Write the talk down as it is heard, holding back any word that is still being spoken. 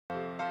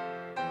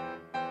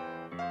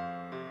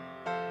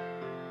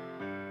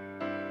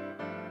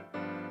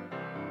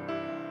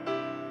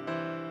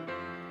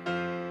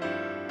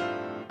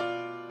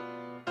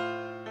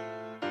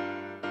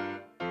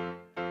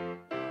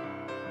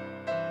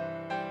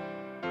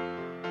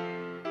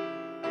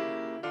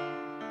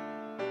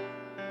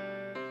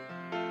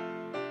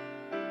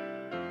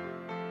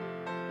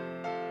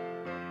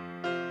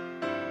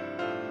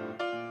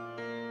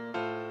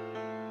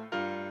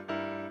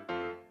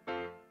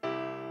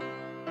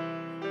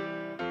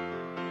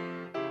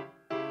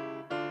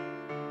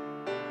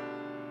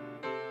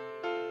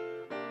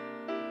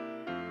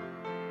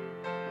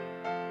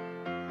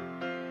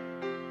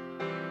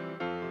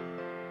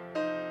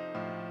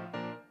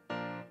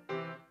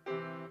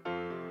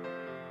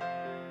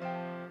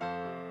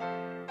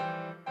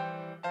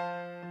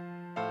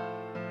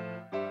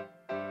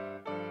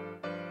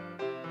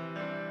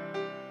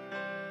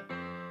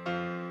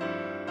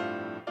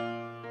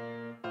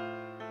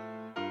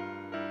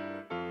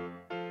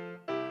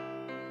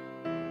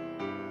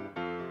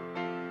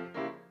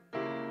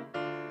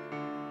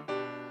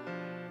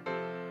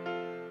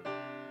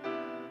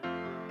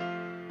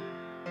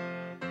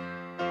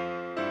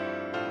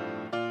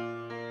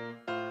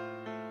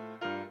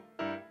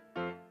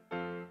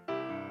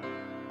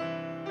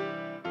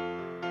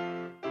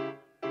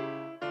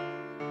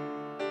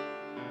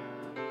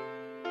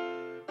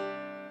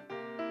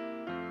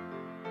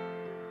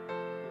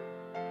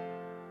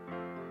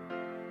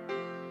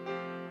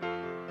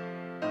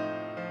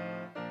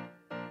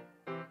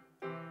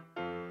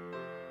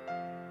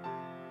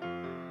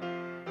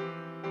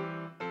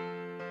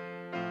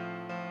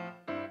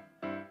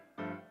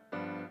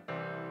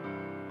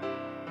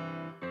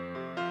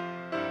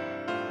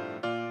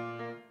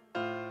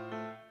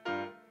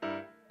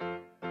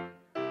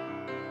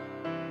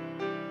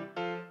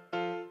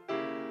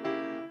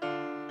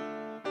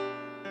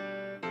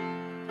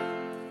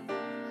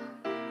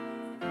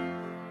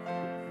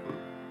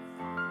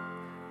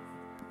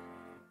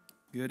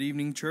Good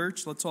evening,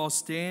 church. Let's all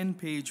stand.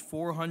 Page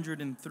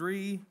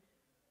 403.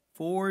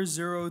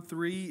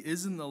 403.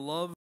 Isn't the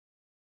love?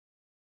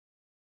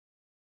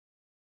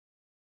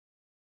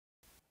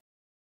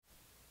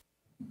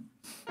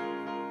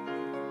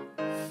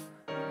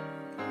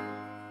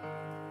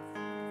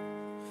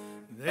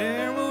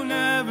 There will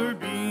never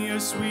be a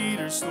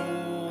sweeter story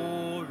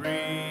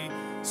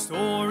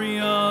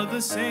of the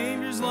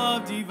Savior's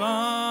love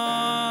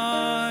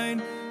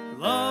divine,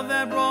 love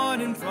that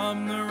brought him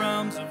from the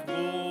realms of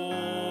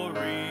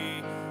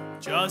glory,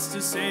 just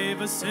to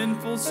save a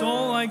sinful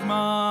soul like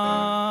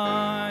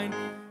mine.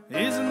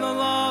 Isn't the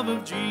love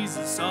of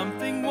Jesus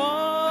something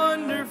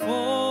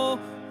wonderful,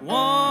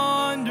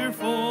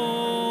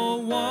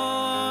 wonderful,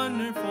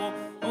 wonderful?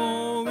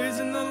 Oh,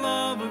 isn't the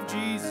love of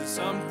Jesus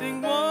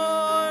something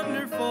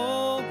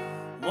wonderful,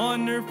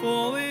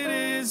 wonderful it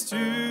is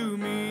to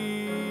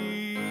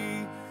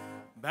me.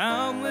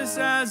 Boundless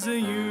as the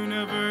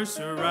universe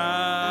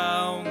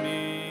around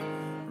me,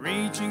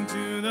 reaching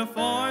to the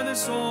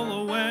farthest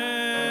soul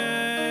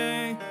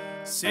away,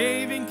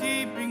 saving,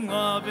 keeping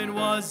love it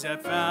was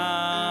that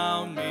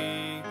found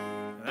me.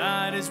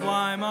 That is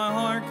why my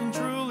heart can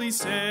truly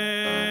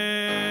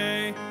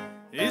say,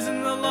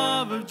 isn't the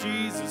love of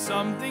Jesus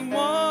something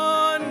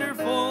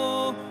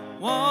wonderful,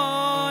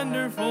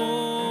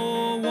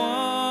 wonderful,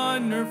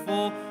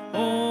 wonderful?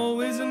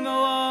 Oh, isn't the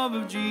love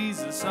of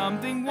Jesus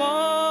something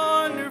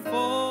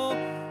wonderful,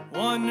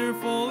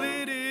 wonderful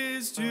it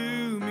is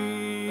to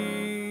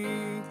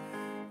me.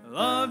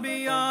 Love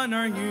beyond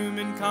our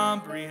human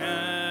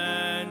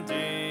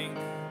comprehending,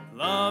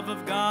 love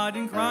of God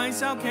in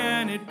Christ, how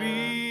can it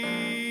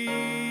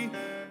be?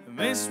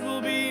 This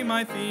will be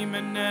my theme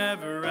and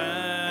never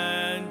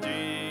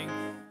ending,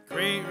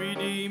 great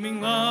redeeming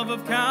love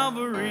of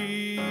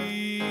Calvary.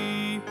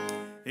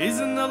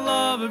 Isn't the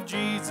love of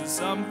Jesus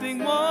something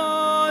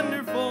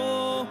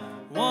wonderful,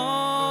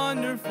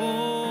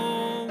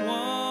 wonderful,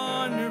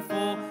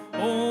 wonderful?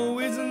 Oh,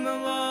 isn't the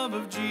love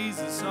of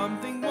Jesus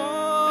something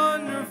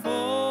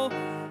wonderful,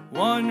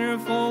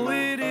 wonderful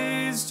it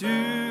is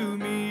to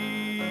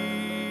me.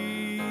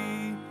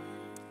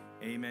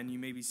 Amen. You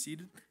may be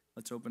seated.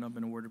 Let's open up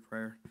in a word of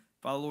prayer.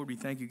 Father, Lord, we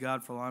thank you,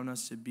 God, for allowing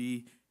us to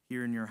be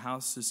here in your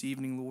house this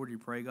evening, Lord. We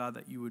pray, God,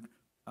 that you would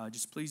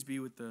just please be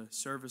with the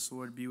service,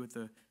 Lord, be with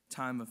the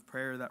time of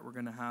prayer that we're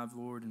going to have,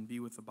 Lord, and be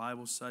with the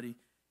Bible study.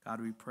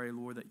 God, we pray,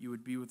 Lord, that you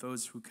would be with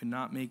those who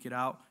cannot make it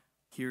out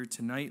here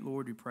tonight,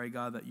 Lord. We pray,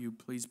 God, that you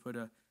please put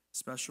a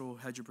special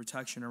hedge of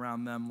protection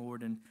around them,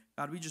 Lord. And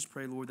God, we just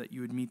pray, Lord, that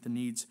you would meet the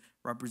needs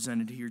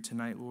represented here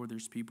tonight, Lord.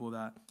 There's people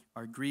that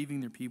are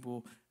grieving. There are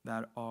people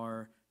that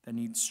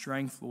need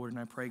strength, Lord. And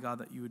I pray, God,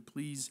 that you would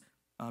please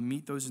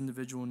meet those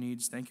individual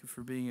needs. Thank you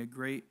for being a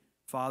great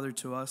Father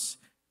to us,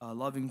 a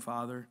loving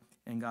Father.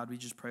 And God, we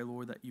just pray,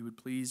 Lord, that you would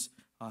please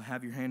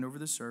have your hand over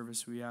the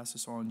service. We ask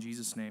this all in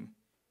Jesus' name.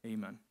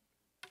 Amen.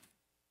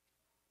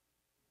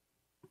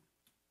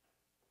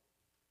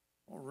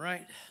 All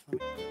right.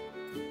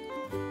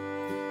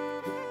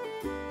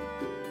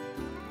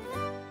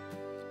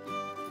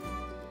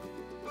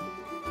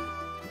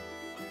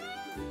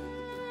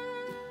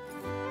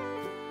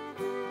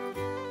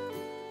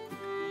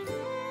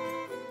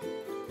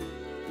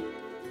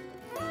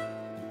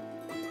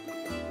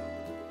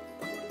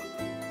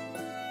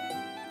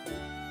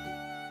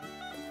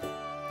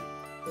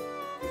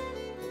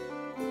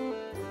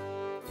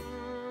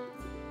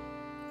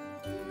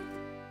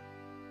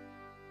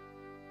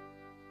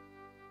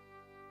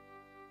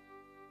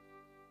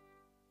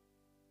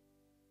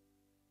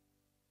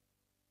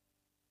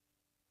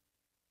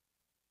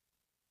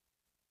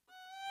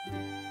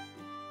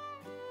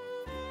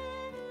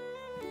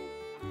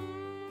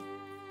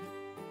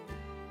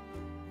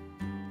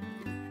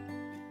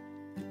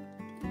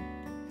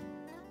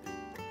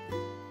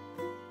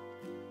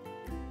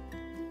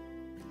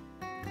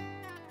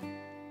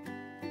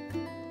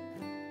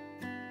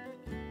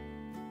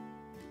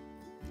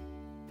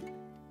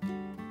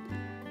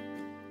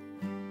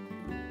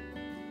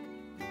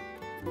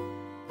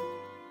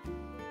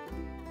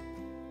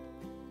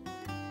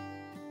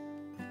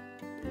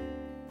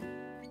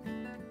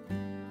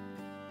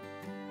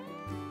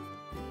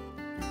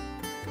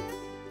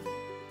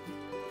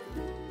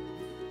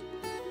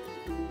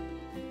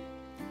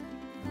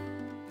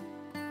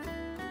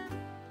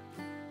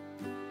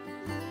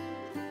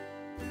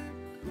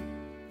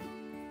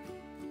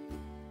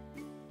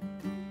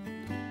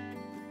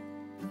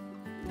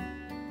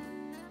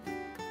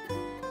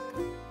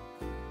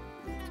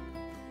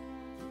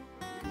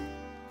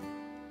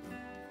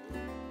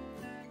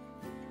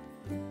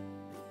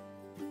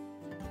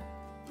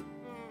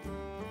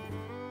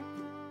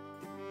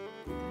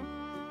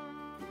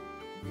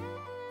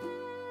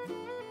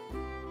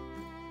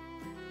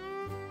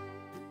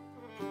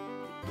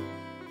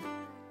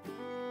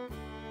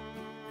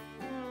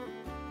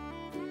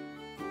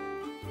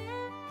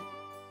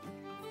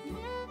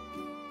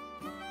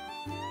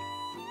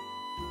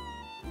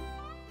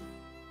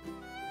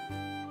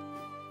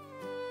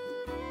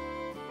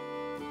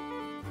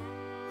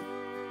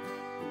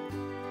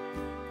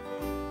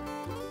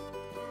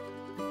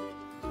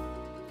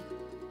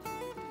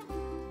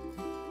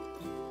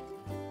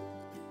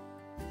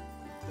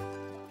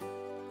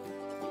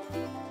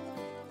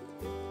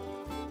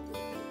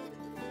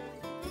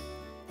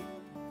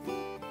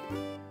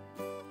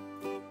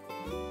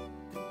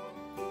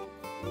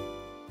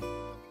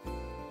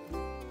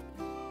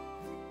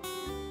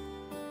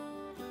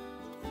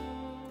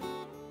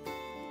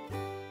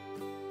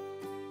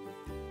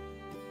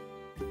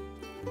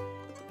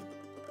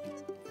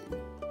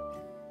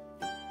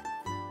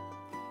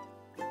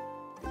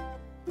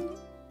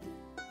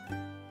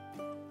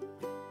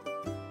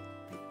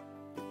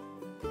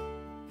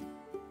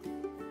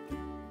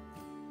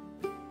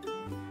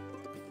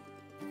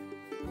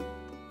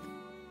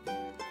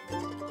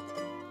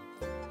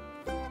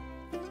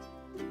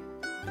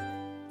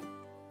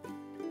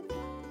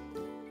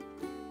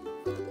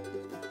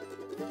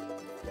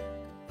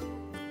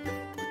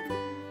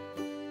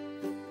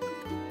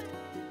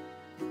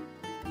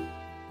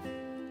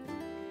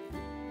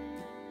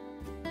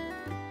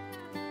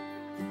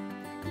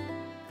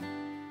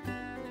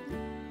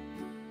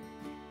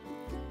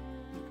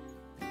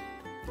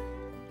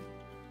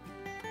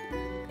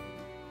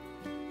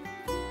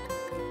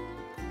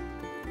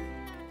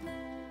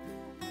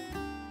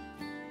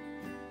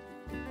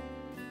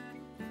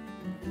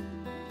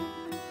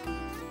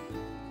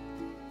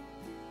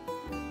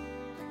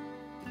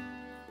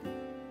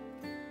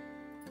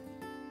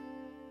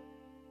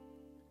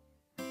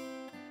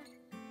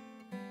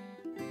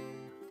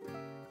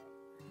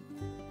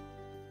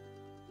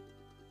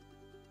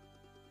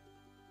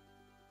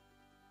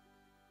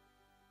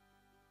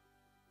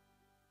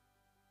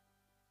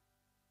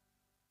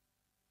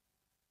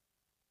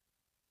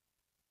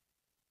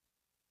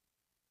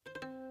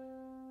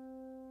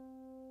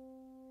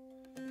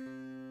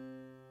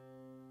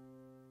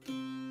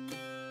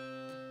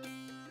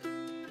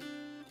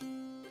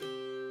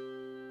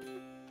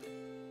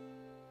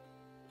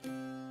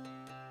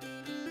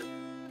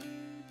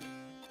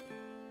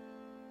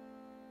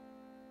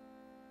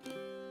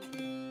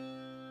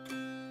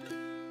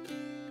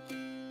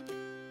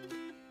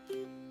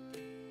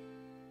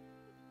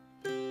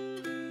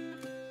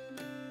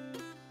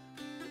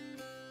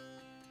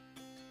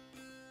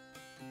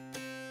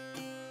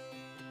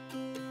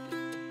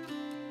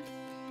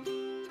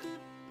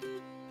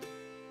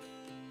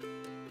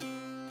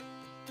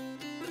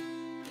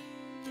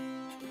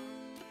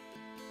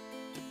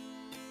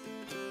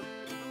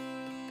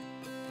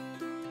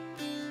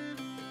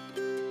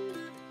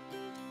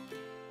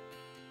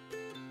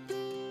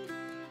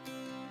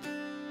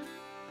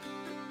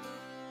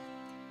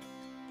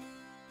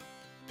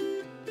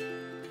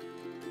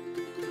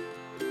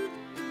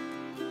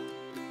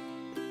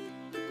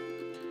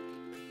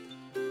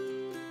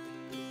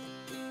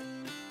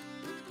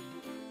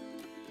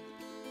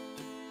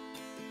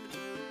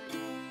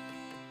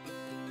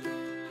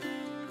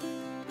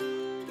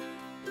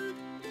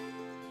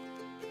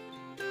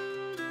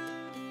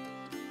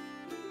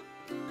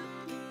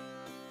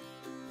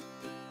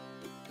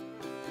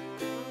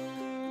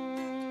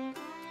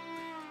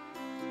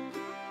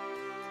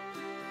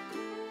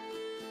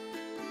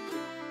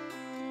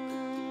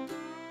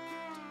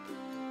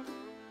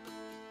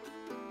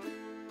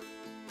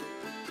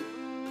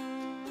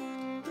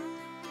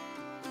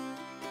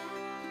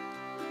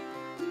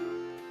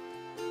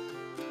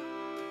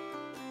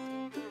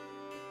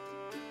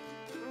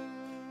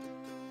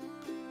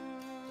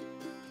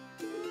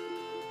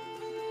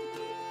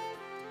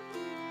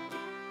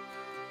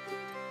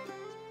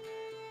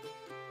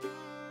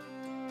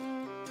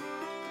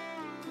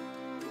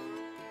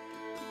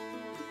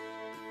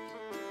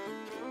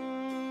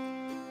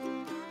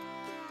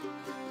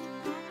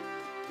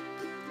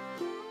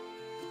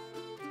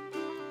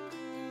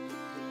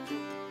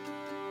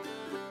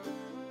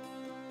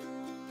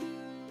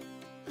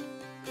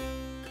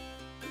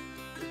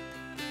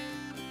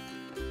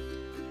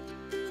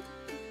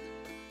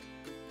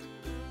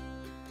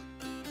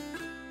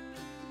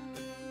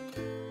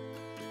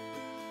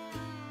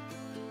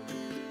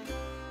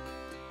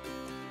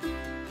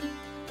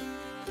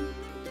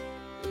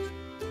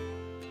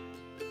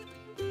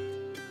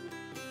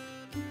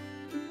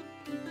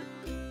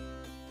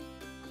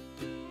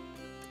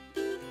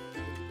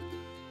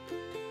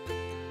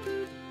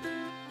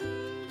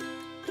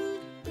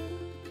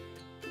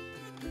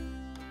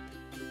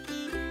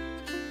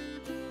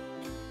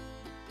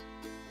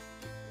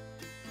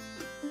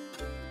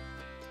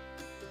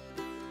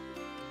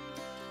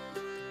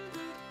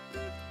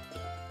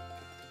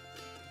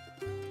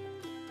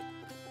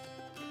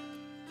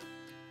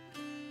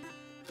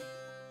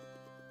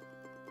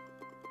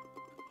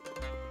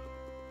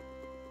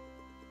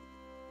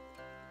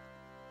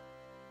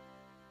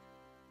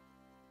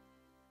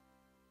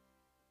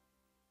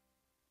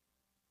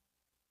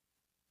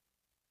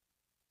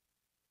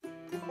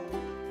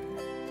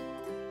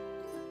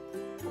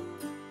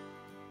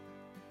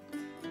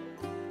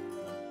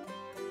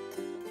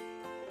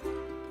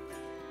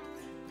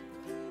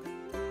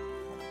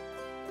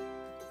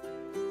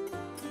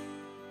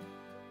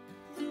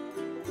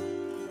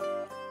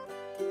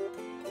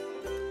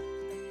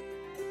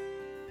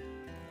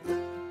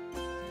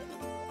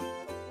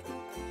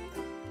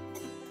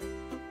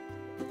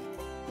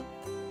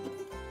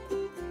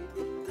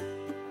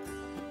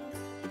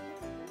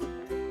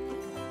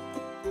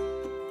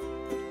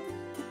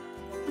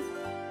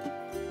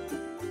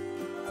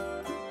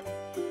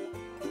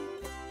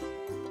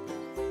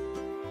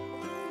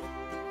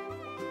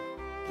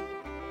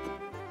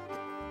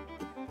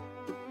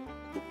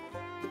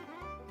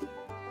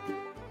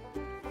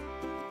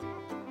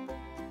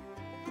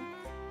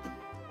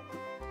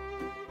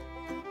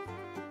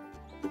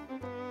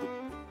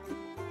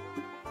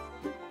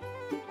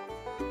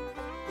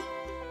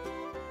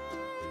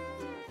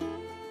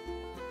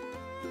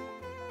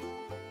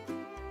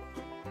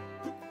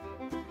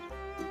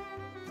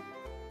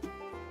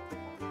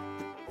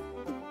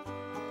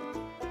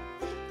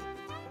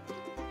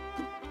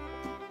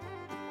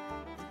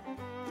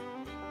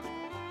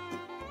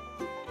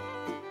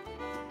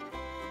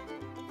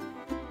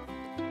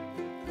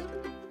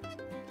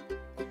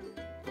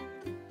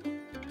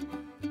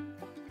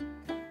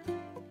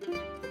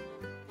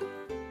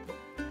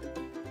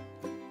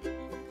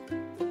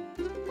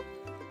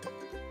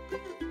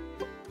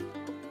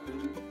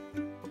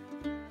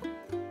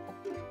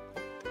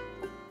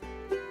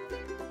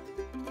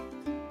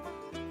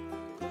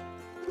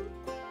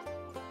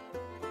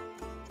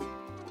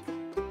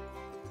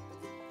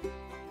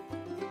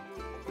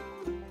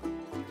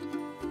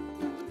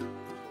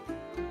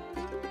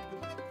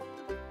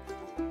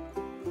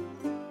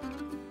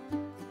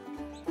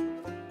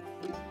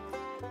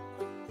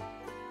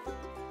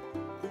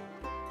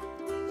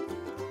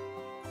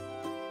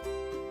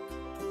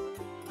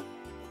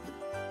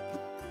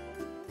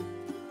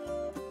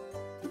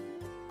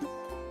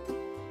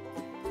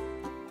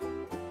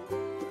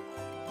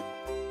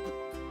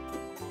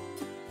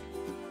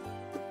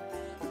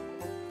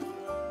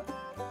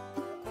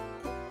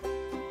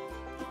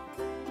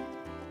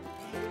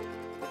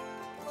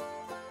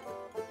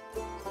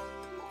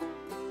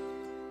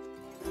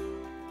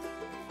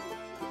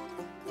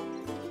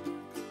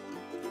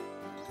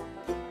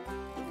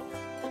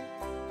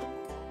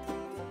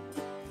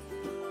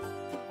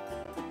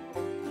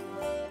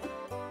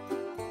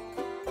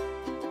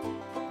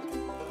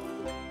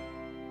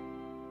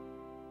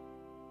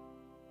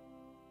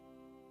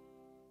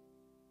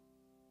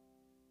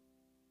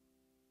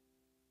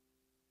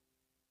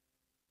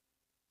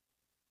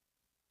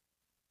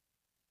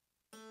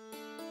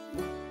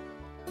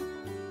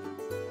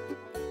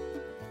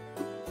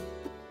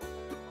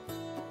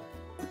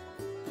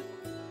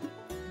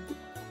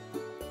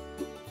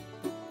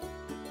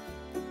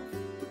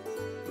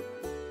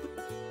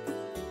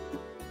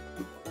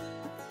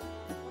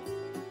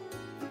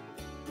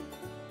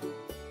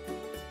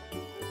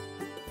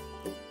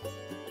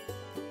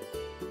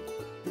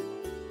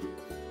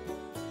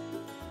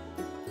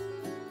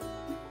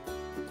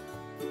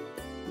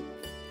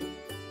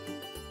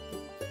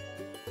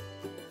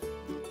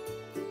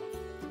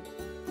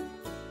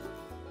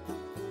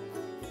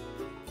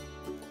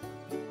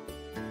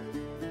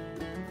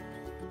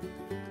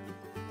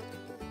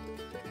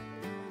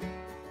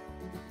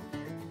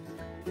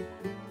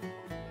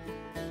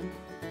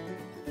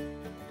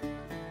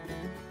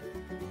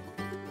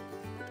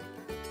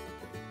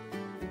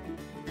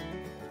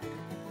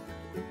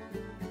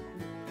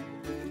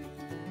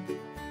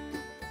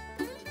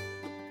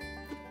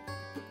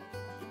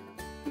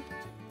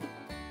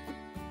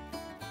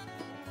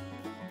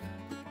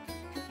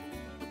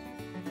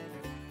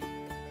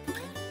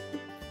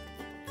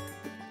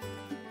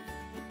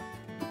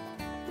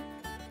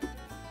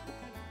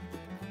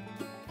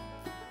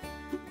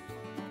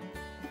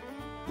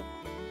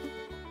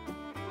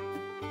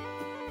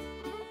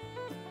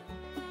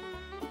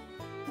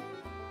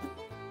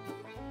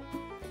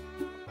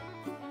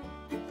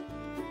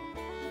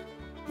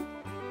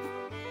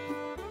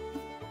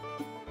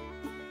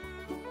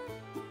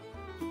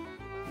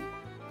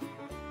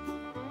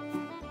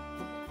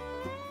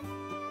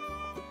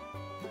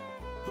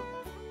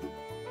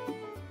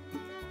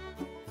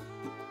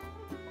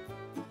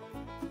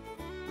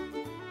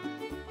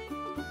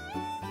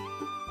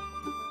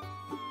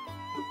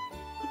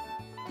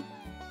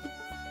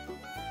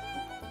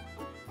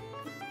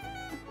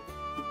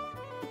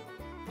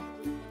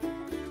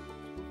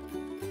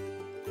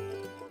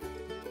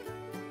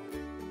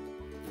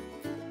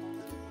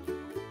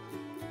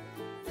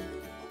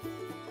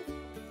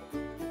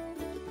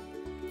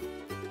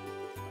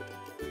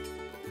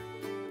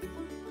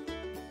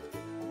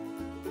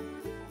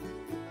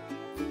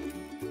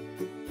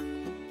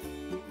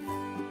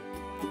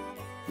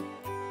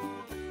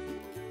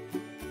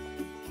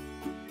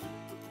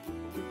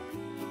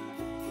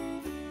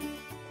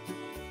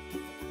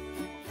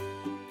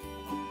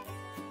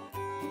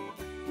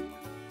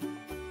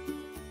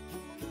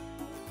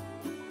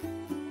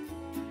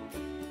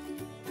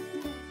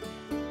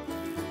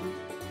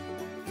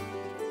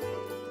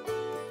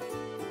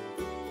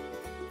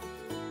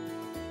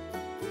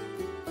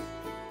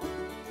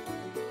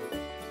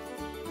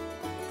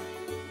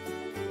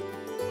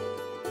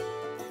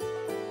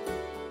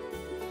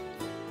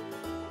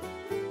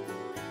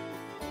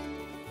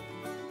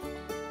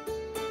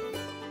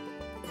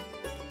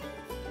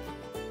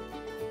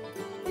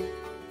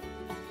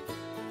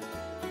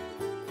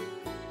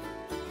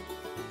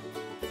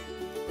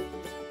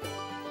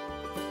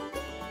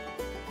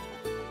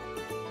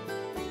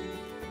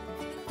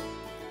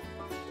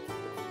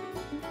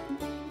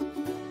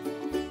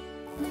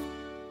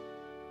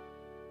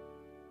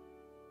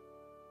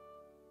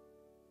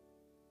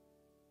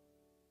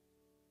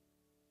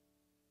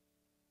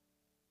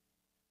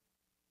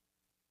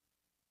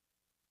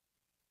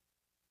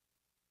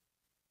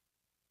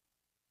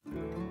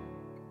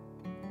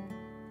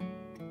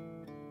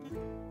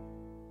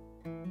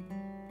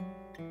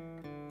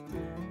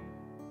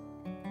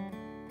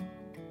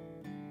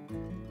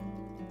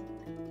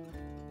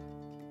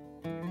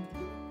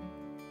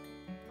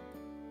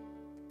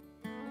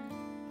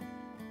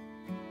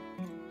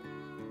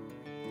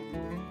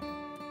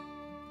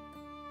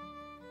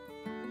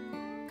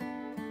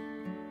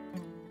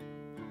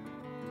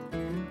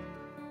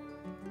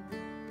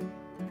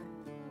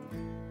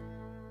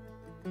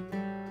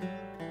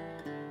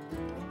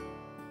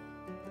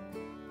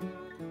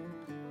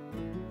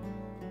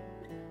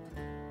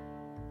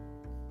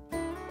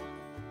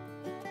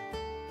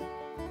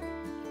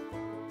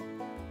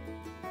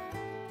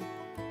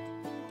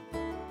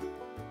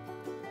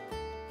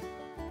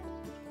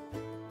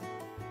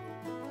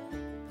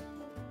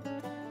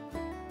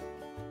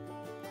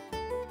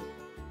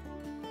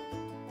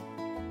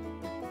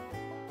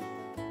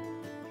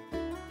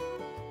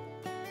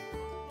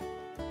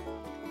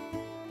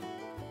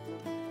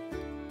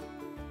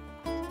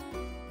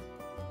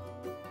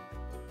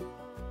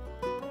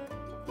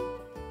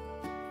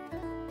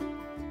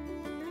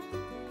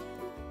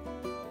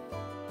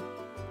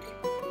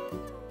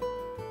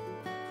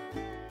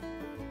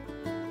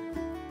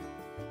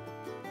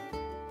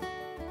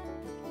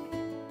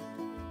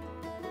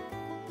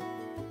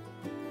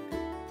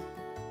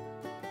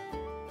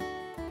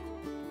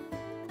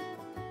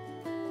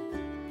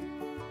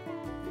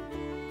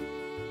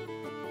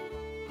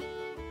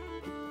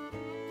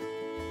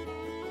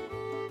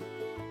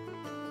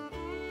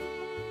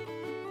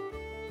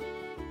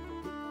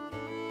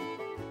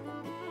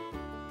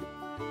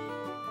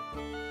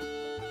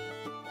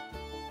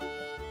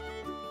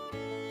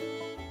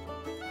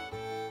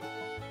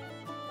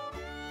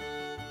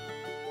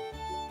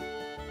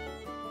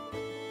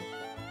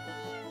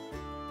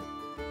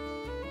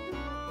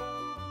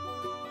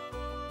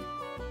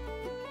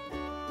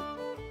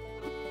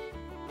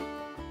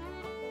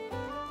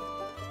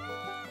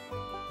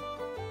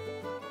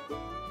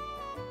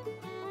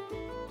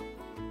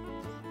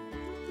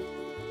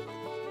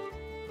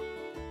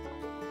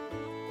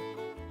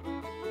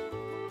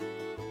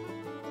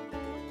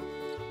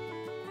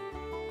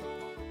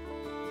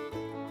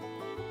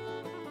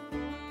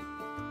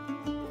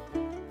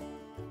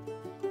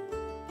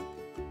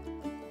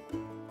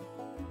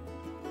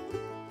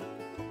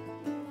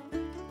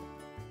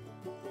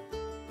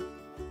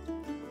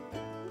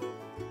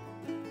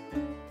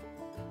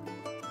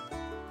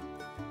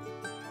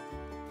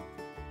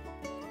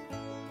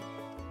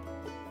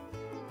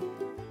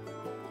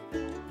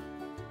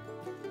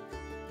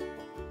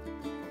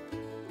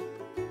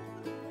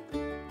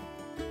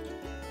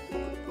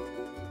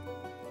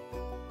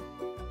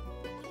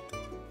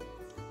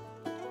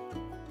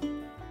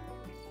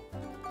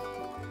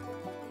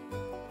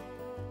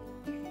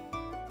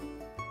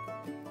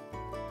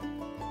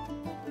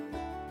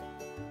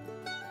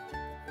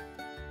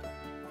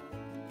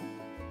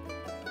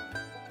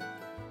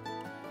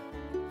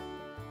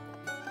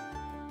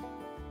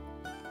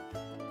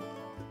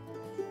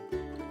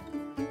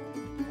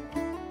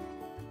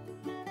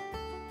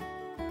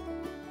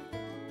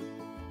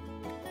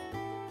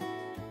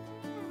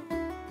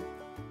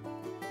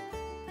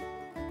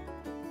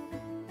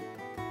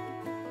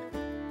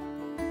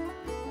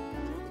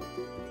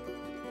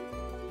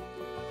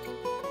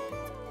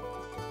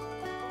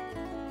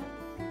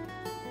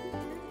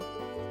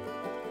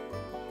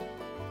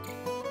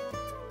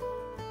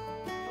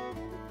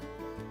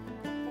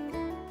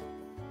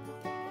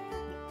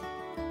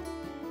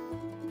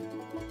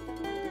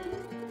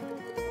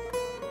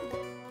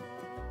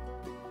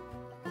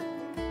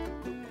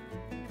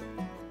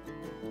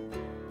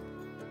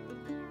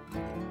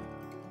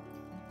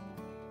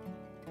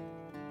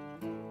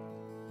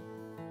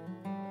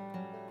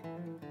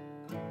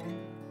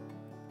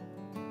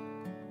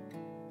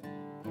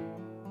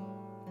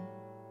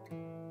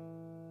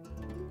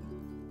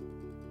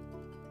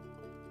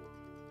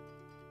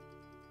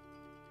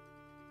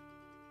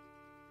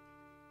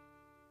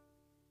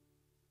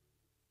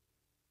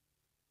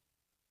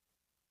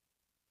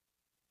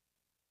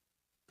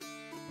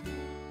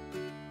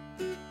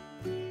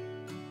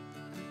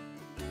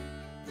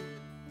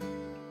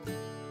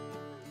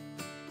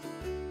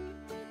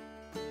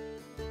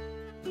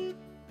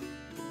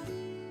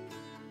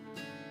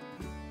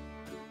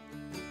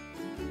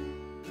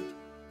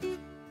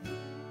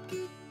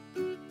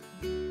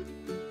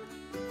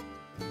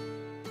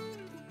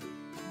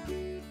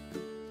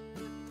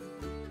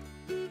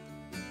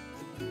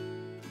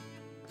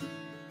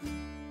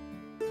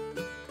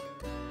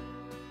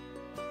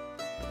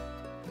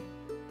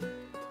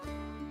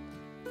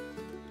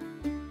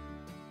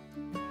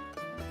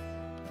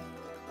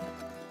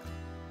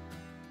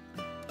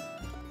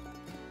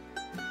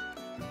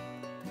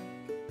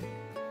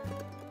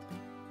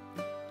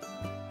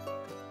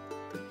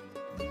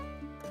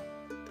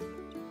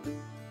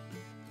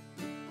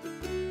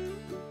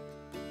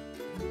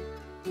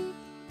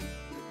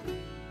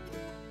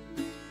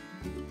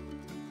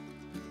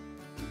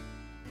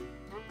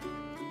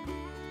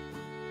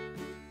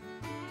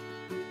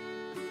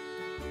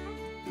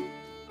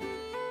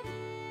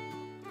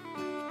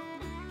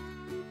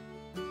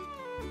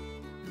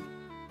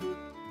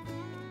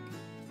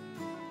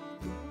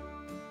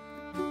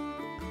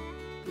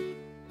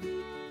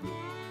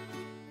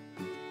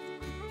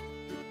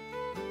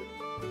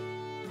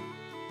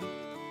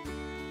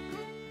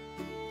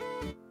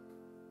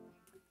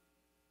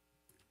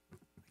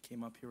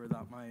 came up here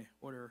without my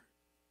order.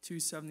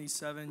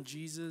 277,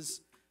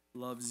 Jesus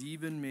Loves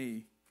Even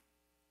Me.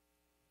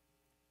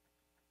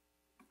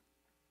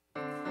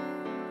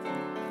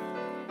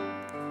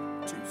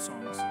 Two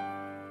songs.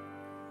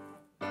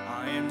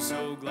 I am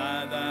so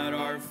glad that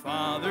our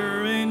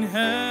Father in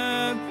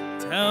heaven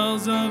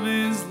tells of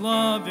his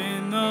love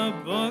in the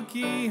book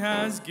he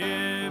has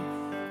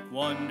given.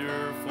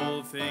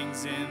 Wonderful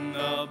things in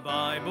the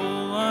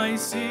Bible I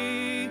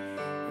see.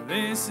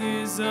 This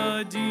is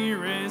the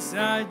dearest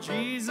that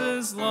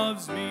Jesus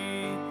loves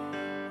me.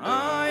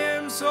 I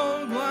am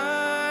so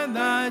glad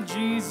that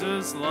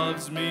Jesus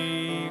loves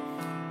me.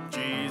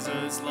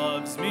 Jesus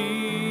loves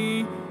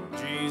me.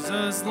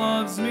 Jesus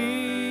loves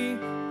me.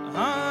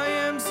 I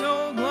am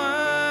so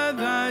glad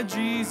that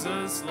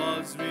Jesus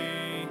loves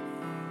me.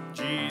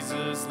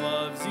 Jesus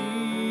loves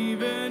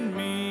even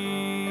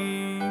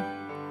me.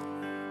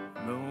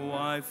 Though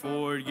I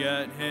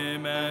forget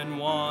him and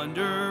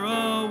wander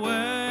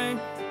away,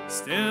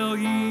 still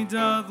he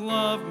doth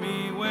love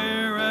me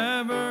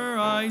wherever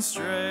I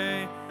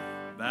stray.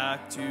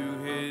 Back to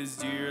his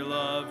dear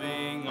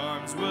loving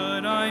arms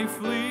would I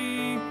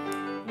flee,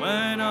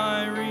 when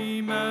I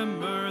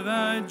remember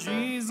that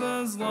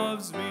Jesus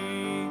loves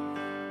me.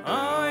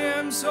 I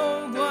am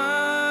so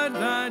glad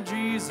that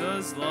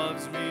Jesus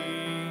loves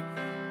me.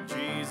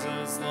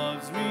 Jesus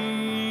loves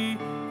me.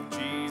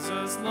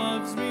 Jesus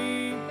loves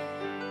me.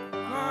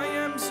 I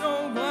am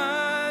so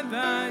glad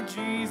that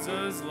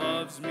Jesus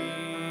loves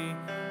me.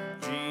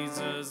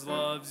 Jesus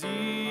loves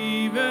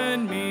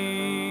even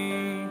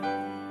me.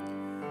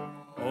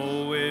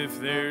 Oh, if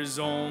there's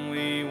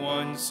only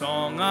one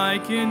song I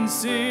can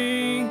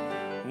sing,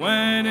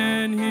 when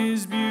in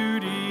his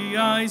beauty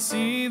I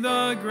see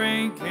the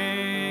great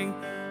King,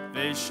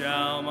 this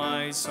shall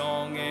my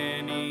song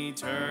in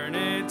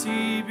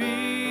eternity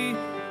be.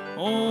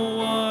 Oh,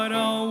 what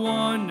a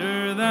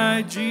wonder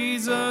that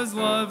Jesus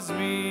loves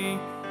me.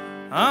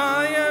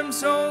 I am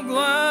so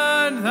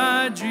glad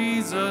that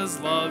Jesus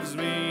loves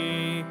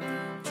me.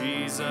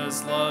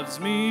 Jesus loves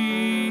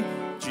me.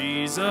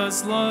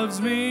 Jesus loves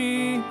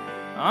me.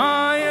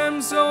 I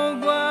am so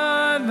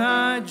glad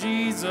that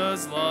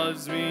Jesus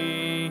loves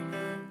me.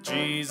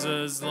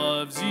 Jesus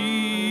loves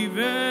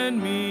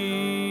even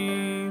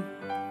me.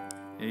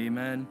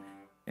 Amen.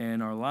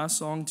 And our last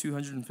song,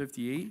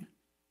 258,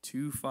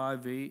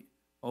 258,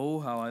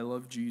 Oh, How I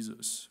Love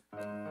Jesus.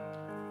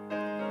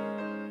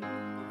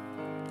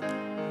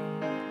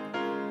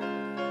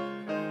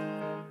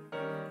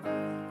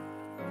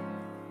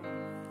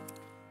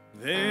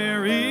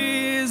 There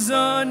is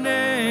a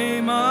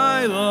name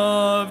I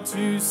love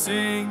to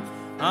sing.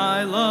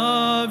 I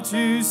love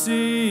to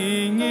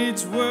sing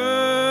its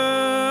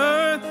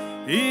worth.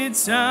 It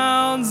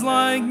sounds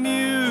like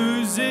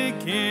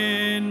music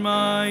in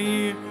my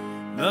ear,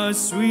 the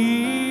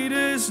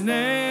sweetest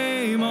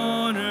name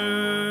on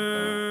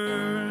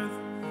earth.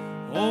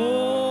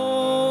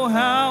 Oh,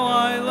 how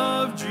I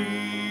love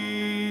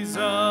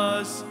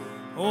Jesus.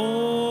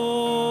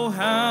 Oh,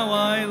 how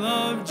I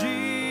love Jesus.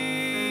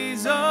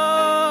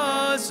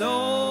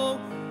 Oh,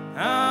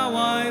 how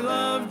I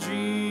love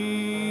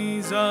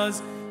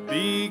Jesus,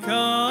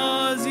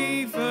 because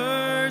he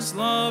first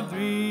loved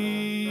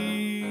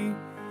me.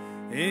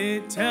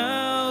 It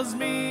tells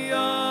me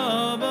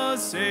of a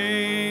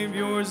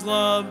Savior's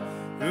love,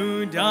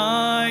 who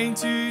died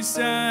to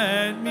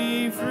set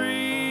me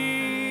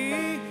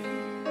free.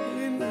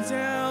 It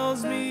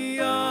tells me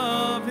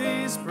of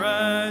his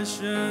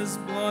precious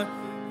blood,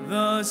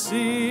 the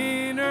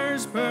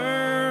sinner's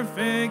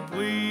perfect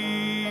plea.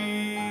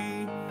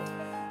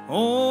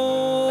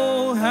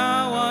 Oh,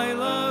 how I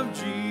love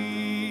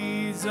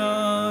Jesus.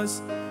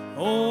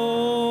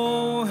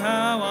 Oh,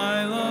 how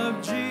I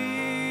love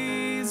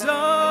Jesus.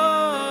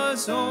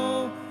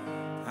 Oh,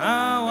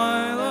 how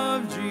I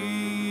love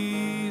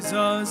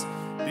Jesus,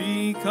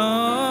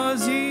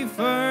 because he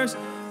first.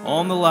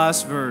 On the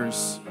last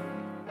verse,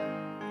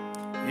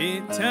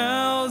 it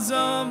tells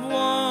of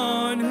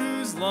one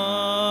whose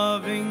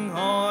loving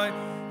heart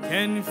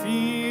can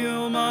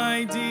feel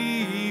my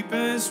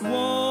deepest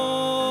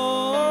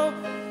woe,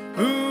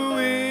 who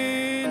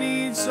in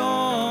each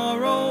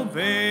sorrow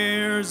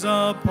bears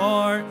a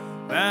part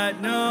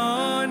that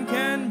none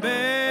can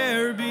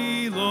bear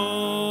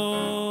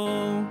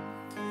below.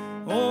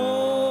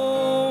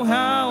 Oh,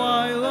 how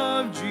I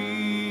love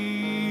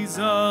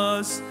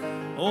Jesus.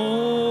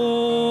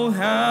 Oh,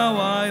 how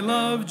I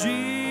love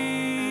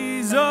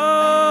Jesus.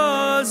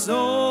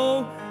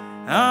 Oh,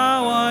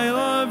 how I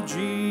love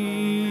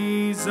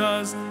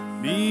Jesus,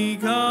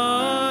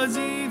 because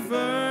he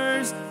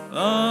first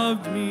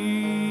loved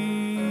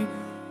me.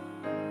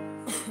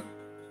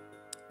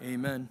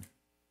 Amen.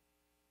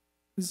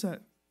 Who's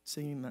that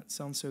singing that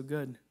sounds so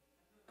good?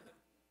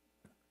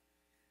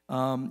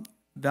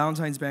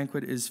 Valentine's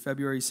Banquet is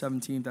February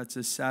 17th. That's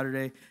this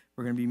Saturday.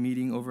 We're going to be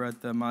meeting over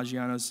at the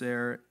Maggiano's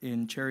there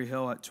in Cherry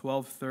Hill at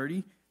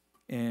 12:30.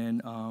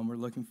 And we're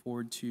looking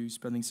forward to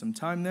spending some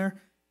time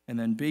there. And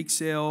then bake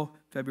sale,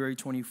 February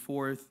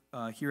 24th,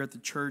 here at the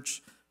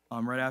church.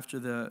 Right after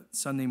the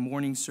Sunday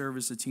morning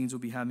service, the teens will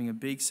be having a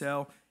bake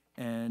sale,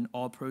 and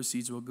all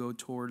proceeds will go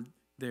toward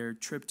their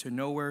trip to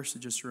nowhere. So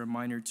just a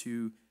reminder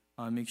to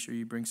make sure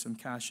you bring some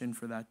cash in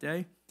for that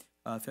day,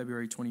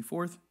 February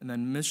 24th. And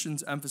then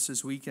Missions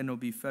Emphasis Weekend will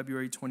be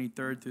February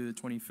 23rd through the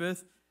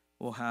 25th.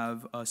 We'll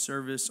have a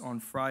service on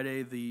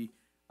Friday, the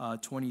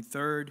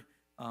 23rd,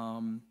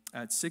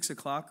 at 6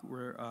 o'clock.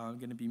 We're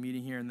going to be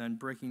meeting here and then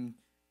breaking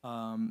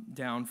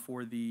down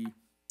for the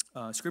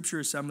Scripture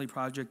Assembly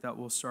Project that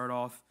will start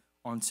off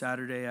on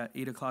Saturday at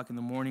 8 o'clock in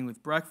the morning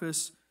with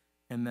breakfast.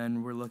 And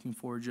then we're looking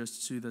forward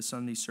just to the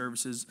Sunday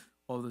services.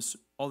 All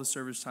the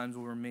service times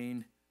will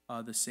remain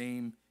the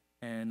same.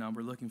 And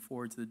we're looking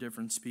forward to the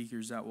different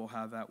speakers that we'll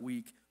have that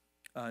week.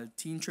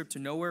 Teen Trip to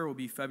Nowhere will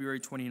be February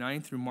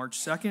 29th through March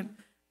 2nd.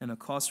 And the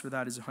cost for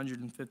that is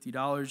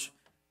 $150,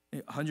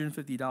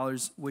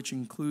 which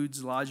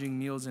includes lodging,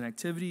 meals, and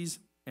activities.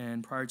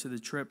 And prior to the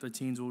trip, the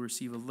teens will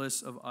receive a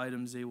list of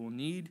items they will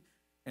need.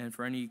 And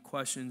for any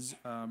questions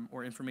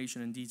or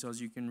information and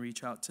details, you can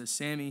reach out to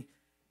Sammy.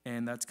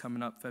 And that's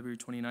coming up February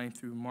 29th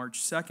through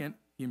March 2nd.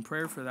 Be in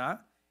prayer for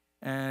that.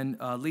 And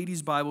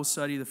Ladies Bible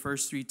Study, the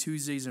first 3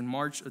 Tuesdays in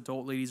March.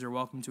 Adult ladies are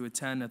welcome to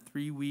attend a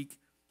 3-week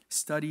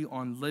study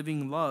on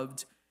living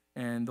loved.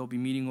 And they'll be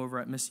meeting over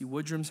at Missy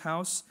Woodrum's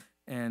house.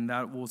 And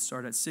that will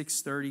start at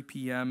 6:30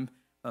 p.m.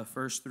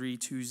 First 3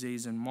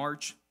 Tuesdays in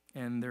March.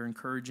 And they're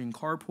encouraging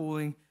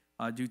carpooling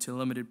due to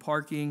limited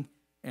parking.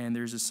 And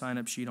there's a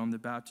sign-up sheet on the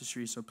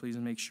baptistry, so please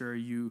make sure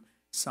you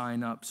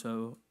sign up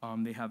so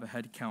they have a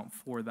head count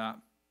for that.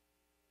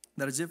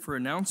 That is it for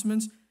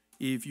announcements.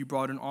 If you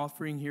brought an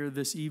offering here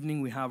this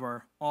evening, we have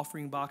our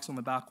offering box on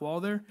the back wall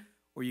there,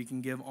 or you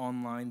can give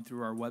online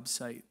through our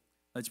website.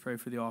 Let's pray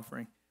for the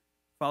offering.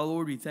 Father,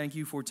 Lord, we thank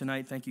you for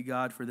tonight. Thank you,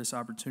 God, for this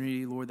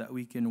opportunity, Lord, that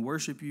we can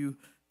worship you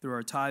through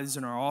our tithes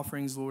and our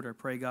offerings, Lord. I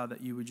pray, God,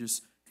 that you would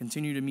just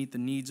continue to meet the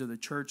needs of the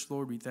church,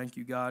 Lord. We thank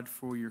you, God,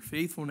 for your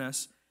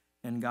faithfulness.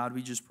 And God,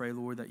 we just pray,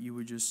 Lord, that you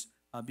would just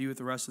be with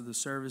the rest of the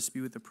service,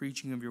 be with the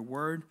preaching of your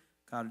word.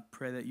 God, I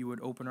pray that you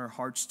would open our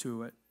hearts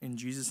to it. In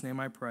Jesus' name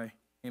I pray.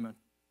 Amen.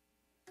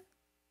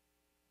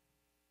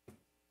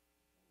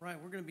 All right,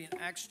 we're going to be in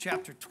Acts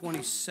chapter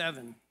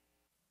 27.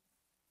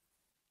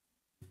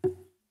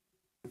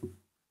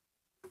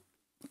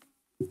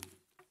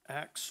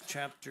 Acts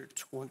chapter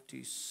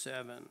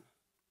 27. As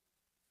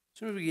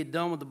soon as we get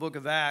done with the book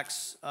of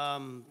Acts,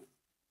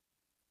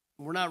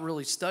 we're not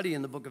really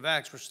studying the book of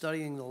Acts. We're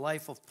studying the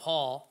life of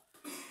Paul.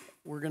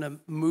 We're going to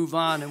move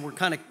on, and we're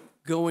kind of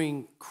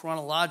going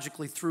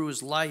chronologically through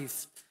his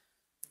life.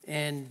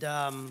 And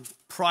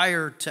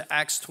prior to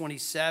Acts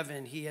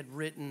 27, he had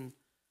written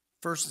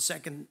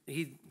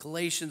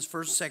Galatians,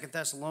 1st and 2nd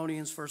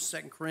Thessalonians, 1st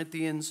and 2nd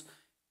Corinthians,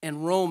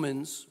 and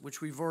Romans,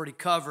 which we've already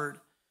covered.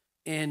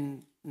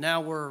 And now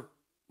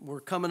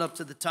we're coming up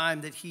to the time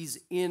that he's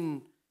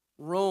in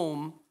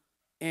Rome,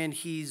 and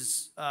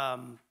he's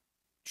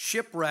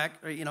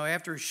shipwrecked.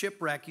 After his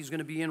shipwreck, he's going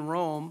to be in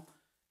Rome,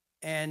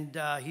 and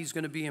he's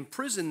going to be in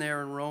prison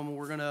there in Rome. And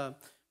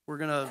we're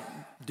gonna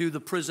do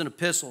the prison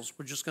epistles.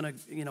 We're just going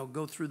to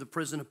go through the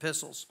prison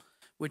epistles,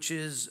 which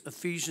is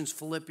Ephesians,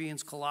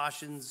 Philippians,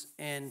 Colossians,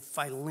 and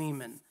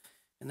Philemon.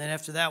 And then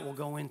after that, we'll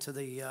go into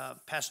the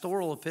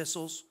pastoral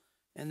epistles,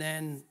 and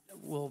then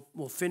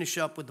we'll finish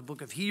up with the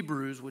book of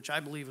Hebrews, which I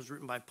believe was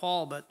written by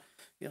Paul, but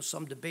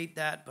some debate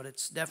that, but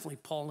it's definitely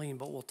Pauline,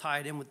 but we'll tie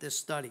it in with this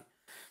study.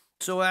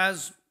 So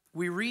as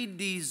we read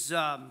these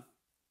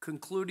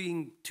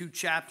concluding 2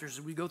 chapters,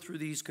 as we go through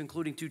these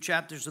concluding 2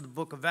 chapters of the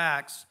book of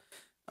Acts,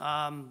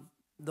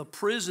 the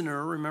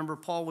prisoner, remember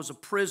Paul was a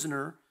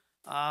prisoner,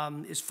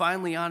 is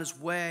finally on his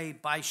way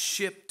by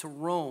ship to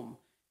Rome,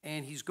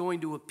 and he's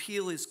going to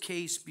appeal his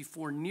case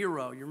before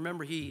Nero. You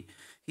remember he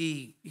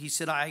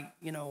said, I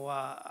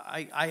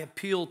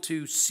appeal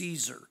to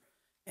Caesar,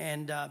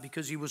 and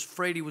because he was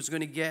afraid he was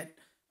going to get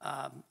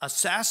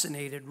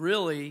assassinated.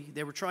 Really,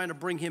 they were trying to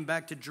bring him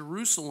back to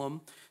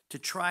Jerusalem to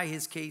try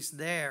his case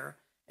there,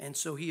 and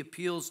so he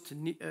appeals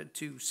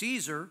to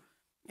Caesar,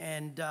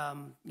 and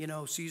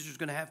Caesar's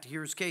going to have to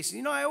hear his case.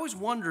 I always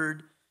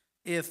wondered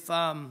if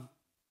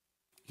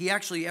he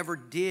actually ever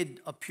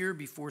did appear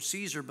before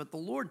Caesar, but the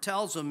Lord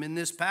tells him in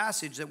this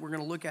passage that we're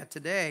going to look at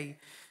today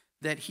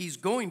that he's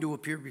going to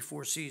appear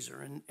before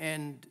Caesar,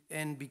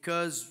 and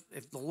because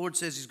if the Lord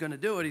says he's going to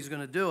do it, he's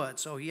going to do it.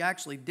 So he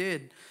actually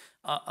did,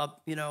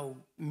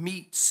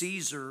 meet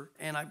Caesar,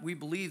 and we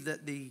believe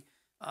that the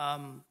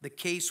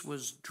case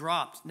was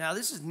dropped. Now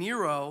this is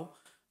Nero,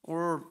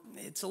 or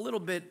it's a little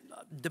bit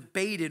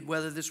debated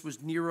whether this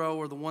was Nero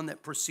or the one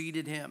that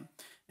preceded him.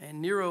 And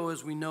Nero,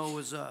 as we know,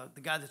 was the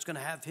guy that's going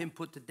to have him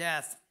put to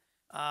death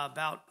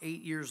about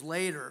 8 years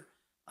later.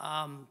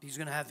 He's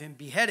going to have him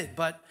beheaded.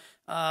 But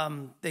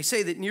they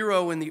say that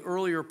Nero, in the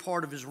earlier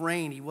part of his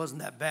reign, he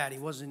wasn't that bad.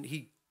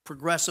 He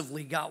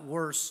progressively got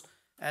worse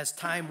as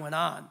time went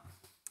on.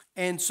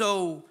 And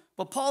so,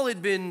 but Paul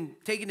had been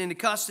taken into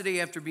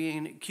custody after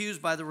being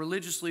accused by the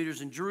religious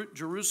leaders in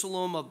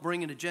Jerusalem of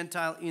bringing a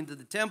Gentile into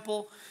the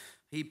temple.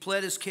 He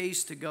pled his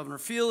case to Governor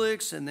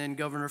Felix and then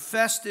Governor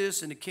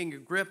Festus and to King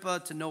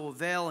Agrippa to no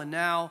avail. And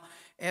now,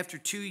 after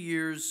 2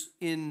 years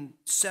in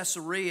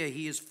Caesarea,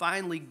 he is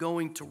finally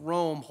going to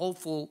Rome,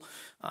 hopeful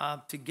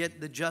to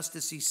get the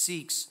justice he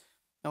seeks.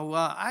 Now,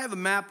 I have a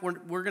map.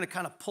 We're going to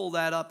kind of pull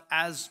that up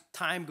as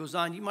time goes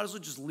on. You might as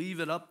well just leave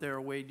it up there,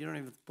 Wade. You don't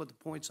even put the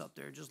points up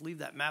there. Just leave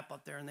that map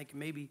up there, and they can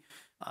maybe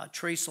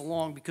trace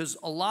along, because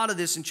a lot of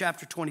this in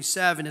chapter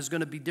 27 is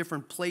going to be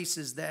different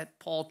places that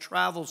Paul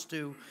travels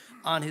to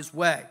on his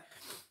way.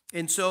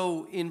 And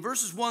so in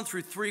verses 1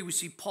 through 3, we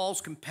see Paul's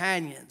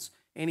companions,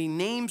 and he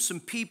names some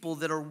people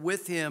that are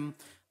with him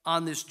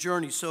on this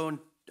journey. So in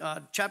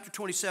chapter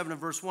 27 and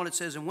verse 1, it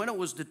says, "And when it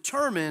was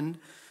determined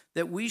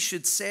that we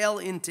should sail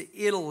into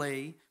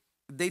Italy,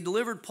 they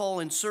delivered Paul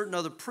and certain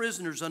other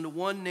prisoners unto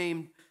one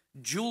named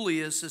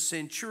Julius, a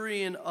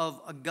centurion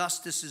of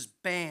Augustus's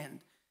band."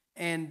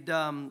 And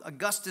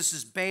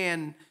Augustus's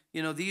band,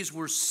 these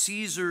were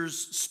Caesar's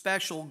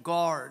special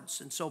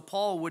guards. And so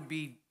Paul would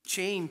be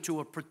chained to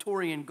a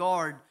Praetorian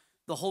guard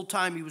the whole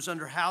time he was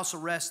under house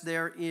arrest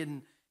there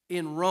in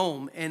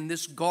Rome. And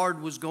this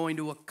guard was going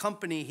to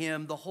accompany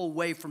him the whole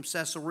way from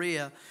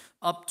Caesarea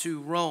up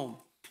to Rome.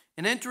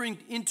 And entering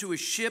into a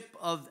ship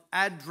of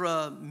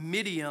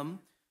Adramyttium,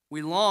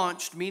 we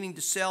launched, meaning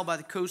to sail by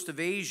the coast of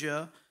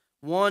Asia,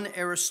 one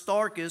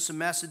Aristarchus, a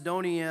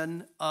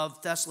Macedonian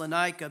of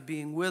Thessalonica,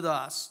 being with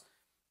us.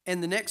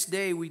 And the next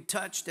day we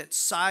touched at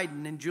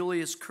Sidon, and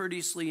Julius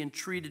courteously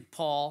entreated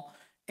Paul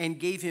and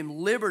gave him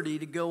liberty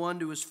to go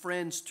unto his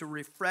friends to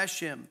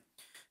refresh him.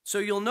 So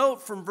you'll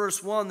note from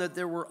verse 1 that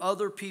there were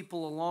other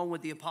people along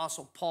with the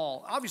Apostle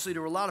Paul. Obviously,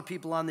 there were a lot of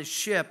people on this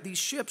ship. These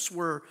ships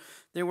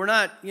they were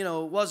not, it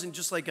wasn't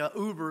just like a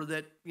Uber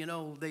that,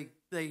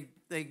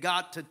 they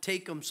got to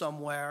take them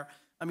somewhere.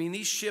 I mean,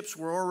 these ships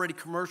were already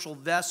commercial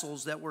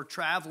vessels that were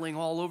traveling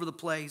all over the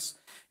place.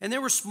 And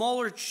there were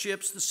smaller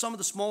ships. Some of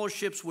the smaller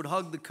ships would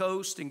hug the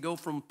coast and go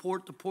from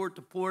port to port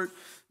to port.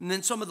 And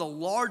then some of the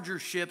larger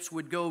ships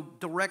would go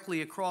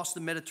directly across the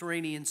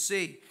Mediterranean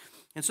Sea.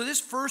 And so this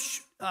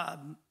first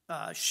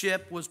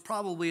ship was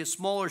probably a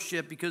smaller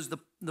ship because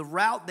the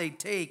route they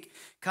take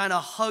kind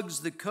of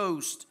hugs the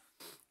coast.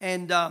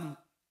 And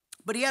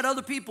but he had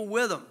other people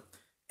with him.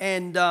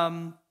 And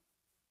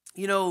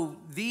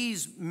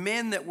these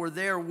men that were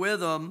there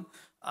with him,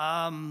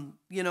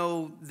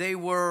 they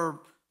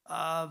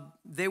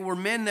were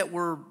men that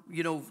were,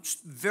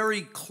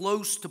 very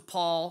close to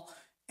Paul,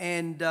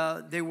 and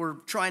they were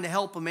trying to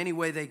help him any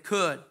way they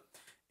could.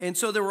 And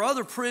so there were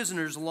other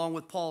prisoners along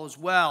with Paul as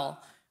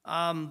well.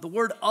 The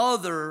word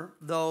other,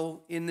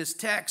 though, in this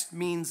text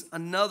means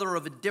another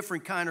of a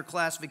different kind or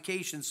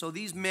classification. So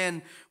these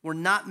men were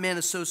not men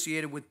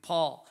associated with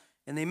Paul.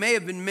 And they may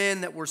have been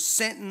men that were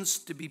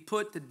sentenced to be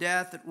put to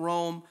death at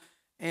Rome.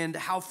 And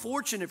how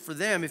fortunate for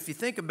them, if you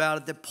think about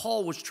it, that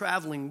Paul was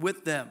traveling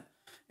with them.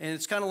 And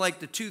it's kind of like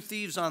the two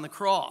thieves on the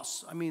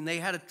cross. I mean, they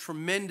had a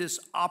tremendous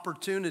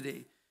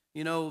opportunity.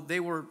 They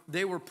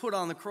were put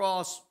on the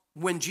cross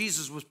when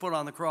Jesus was put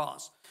on the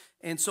cross.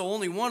 And so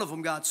only one of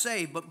them got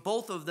saved, but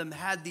both of them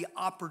had the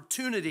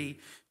opportunity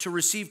to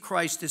receive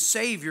Christ as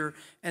Savior.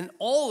 And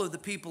all of the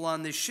people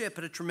on this ship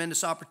had a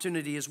tremendous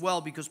opportunity as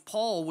well because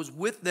Paul was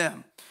with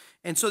them.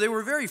 And so they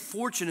were very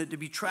fortunate to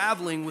be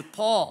traveling with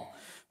Paul.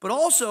 But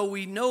also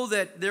we know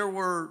that there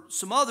were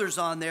some others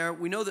on there.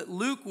 We know that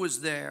Luke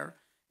was there.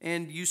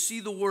 And you see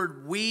the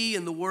word we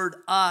and the word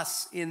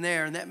us in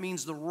there. And that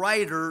means the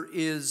writer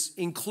is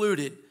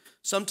included.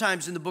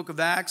 Sometimes in the book of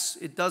Acts,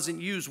 it doesn't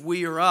use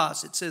we or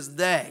us. It says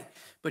they.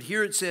 But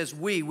here it says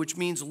we, which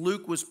means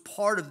Luke was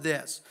part of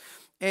this.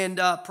 And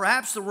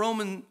perhaps the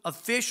Roman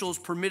officials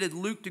permitted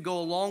Luke to go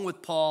along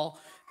with Paul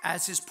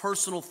as his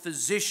personal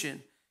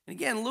physician. And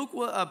again,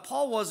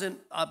 Paul wasn't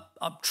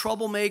a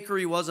troublemaker.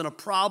 He wasn't a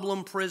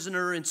problem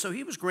prisoner. And so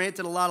he was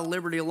granted a lot of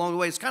liberty along the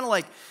way. It's kind of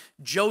like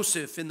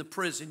Joseph in the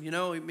prison.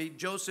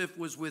 Joseph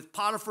was with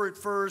Potiphar at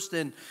first,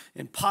 and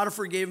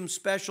Potiphar gave him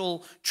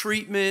special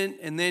treatment.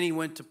 And then he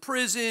went to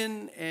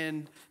prison,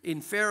 and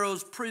in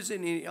Pharaoh's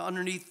prison,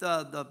 underneath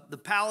the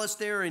palace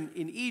there in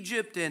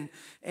Egypt. And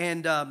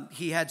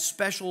he had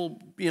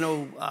special,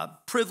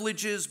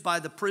 privileges by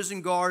the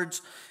prison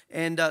guards.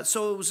 And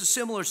so it was a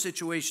similar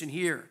situation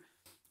here.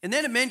 And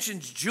then it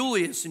mentions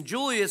Julius, and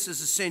Julius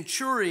is a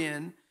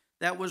centurion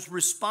that was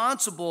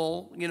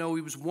responsible, he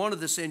was one of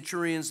the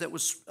centurions that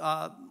was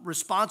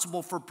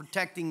responsible for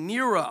protecting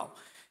Nero.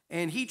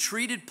 And he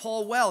treated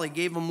Paul well. He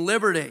gave him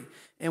liberty.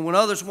 And when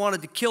others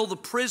wanted to kill the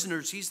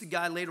prisoners, he's the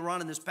guy later on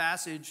in this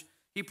passage,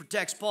 he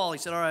protects Paul. He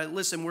said, all right,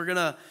 listen, we're going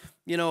to,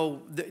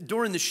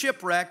 during the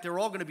shipwreck, they're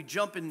all going to be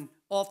jumping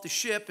off the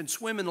ship and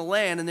swimming the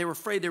land, and they were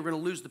afraid they were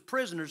going to lose the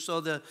prisoners.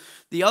 So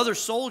the other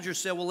soldiers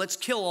said, well, let's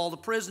kill all the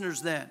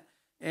prisoners then.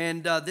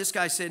 And this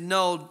guy said,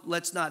 no,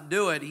 let's not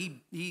do it.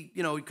 He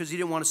because he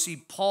didn't want to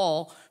see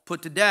Paul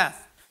put to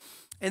death.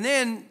 And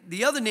then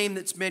the other name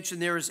that's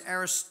mentioned there is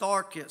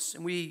Aristarchus.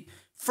 And we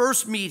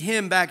first meet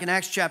him back in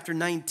Acts chapter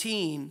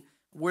 19,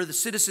 where the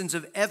citizens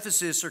of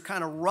Ephesus are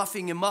kind of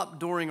roughing him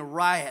up during a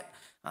riot.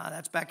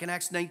 That's back in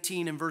Acts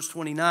 19 and verse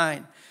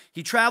 29.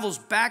 He travels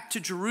back to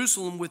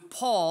Jerusalem with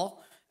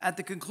Paul at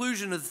the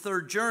conclusion of the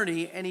third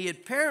journey, and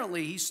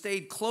he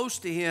stayed close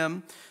to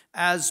him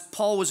as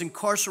Paul was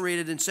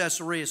incarcerated in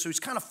Caesarea. So he's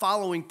kind of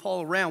following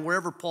Paul around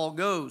wherever Paul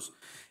goes.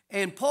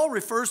 And Paul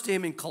refers to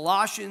him in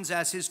Colossians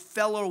as his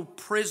fellow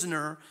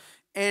prisoner,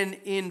 and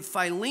in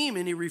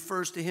Philemon, he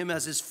refers to him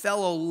as his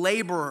fellow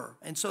laborer.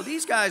 And so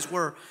these guys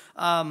were,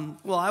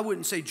 I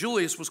wouldn't say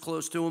Julius was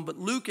close to him, but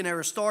Luke and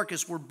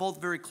Aristarchus were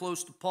both very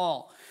close to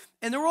Paul.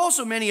 And there were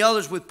also many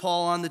others with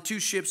Paul on the two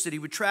ships that he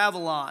would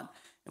travel on.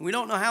 And we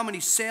don't know how many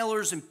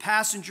sailors and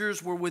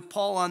passengers were with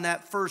Paul on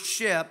that first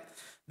ship,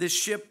 this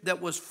ship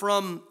that was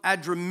from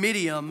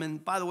Adramyttium.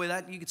 And by the way,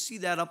 that you can see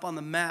that up on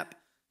the map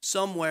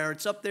somewhere.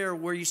 It's up there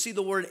where you see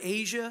the word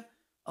Asia.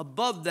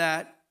 Above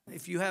that,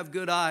 if you have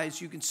good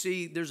eyes, you can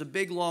see there's a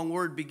big long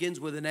word begins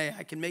with an A.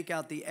 I can make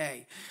out the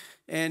A.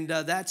 And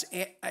that's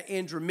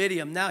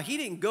Adramyttium. Now, he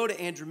didn't go to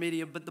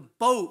Adramyttium, but the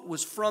boat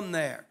was from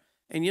there.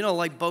 And you know,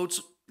 like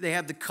boats, they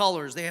have the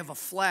colors, they have a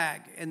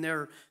flag, and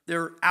they're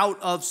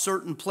out of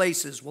certain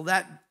places. Well,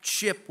 that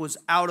ship was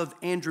out of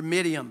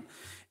Adramyttium.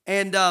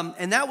 And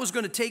that was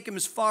going to take him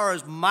as far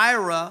as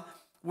Myra,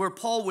 where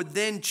Paul would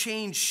then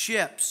change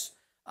ships.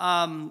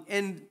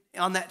 And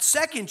on that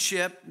second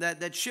ship,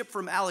 that ship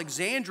from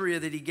Alexandria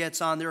that he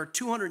gets on, there are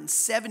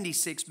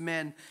 276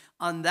 men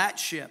on that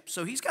ship.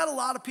 So he's got a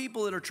lot of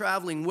people that are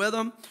traveling with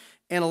him,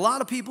 and a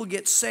lot of people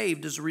get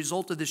saved as a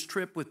result of this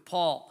trip with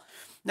Paul.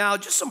 Now,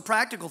 just some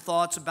practical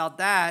thoughts about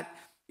that.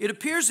 It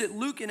appears that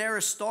Luke and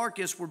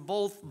Aristarchus were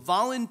both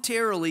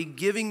voluntarily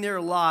giving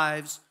their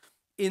lives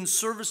in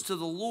service to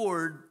the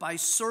Lord by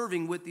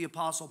serving with the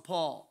Apostle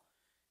Paul.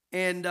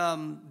 And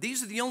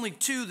these are the only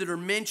two that are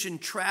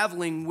mentioned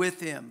traveling with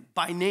him,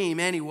 by name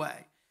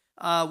anyway,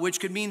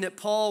 which could mean that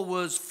Paul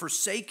was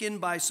forsaken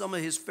by some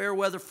of his fair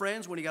weather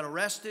friends when he got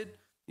arrested.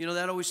 You know,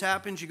 that always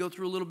happens. You go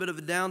through a little bit of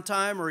a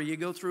downtime, or you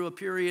go through a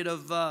period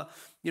of,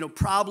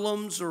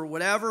 problems or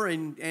whatever,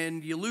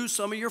 and you lose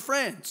some of your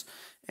friends.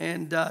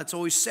 And it's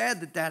always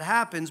sad that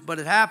happens, but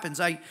it happens.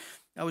 I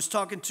was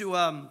talking to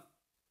a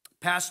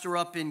pastor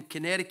up in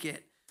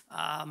Connecticut,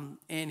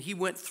 and he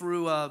went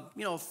through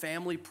a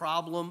family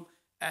problem,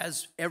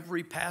 as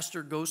every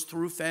pastor goes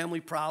through family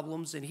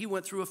problems. And he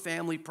went through a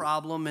family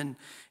problem,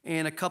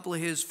 and a couple of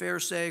his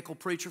pharisaical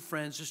preacher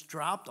friends just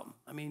dropped him.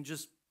 I mean,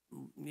 just,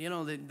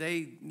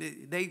 they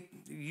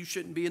you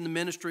shouldn't be in the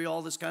ministry,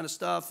 all this kind of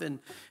stuff, and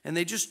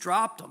they just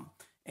dropped him,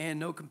 and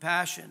no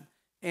compassion.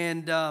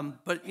 And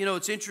but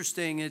it's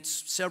interesting.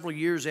 It's several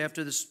years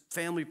after this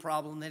family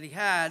problem that he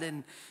had,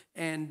 and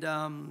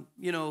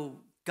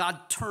God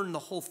turned the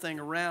whole thing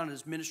around.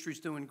 His ministry's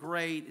doing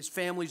great. His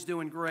family's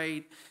doing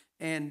great.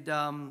 And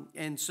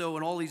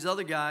all these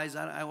other guys,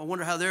 I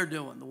wonder how they're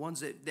doing, the ones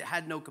that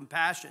had no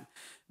compassion.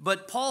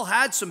 But Paul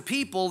had some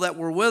people that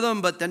were with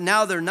him, but then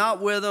now they're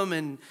not with him.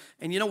 And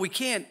we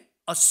can't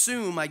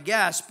assume, I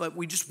guess, but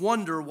we just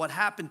wonder what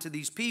happened to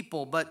these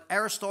people. But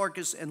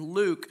Aristarchus and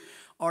Luke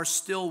are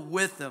still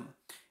with them.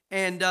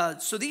 And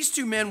so these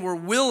two men were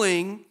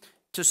willing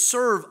to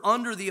serve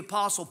under the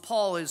Apostle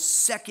Paul as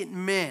second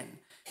men.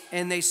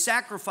 And they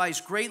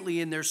sacrificed greatly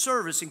in their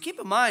service. And keep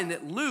in mind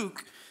that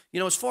Luke,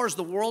 as far as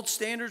the world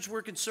standards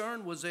were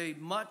concerned, was a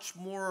much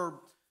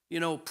more,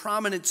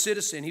 prominent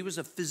citizen. He was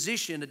a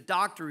physician, a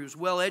doctor. He was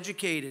well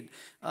educated.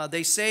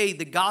 They say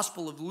the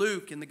Gospel of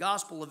Luke and the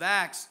Gospel of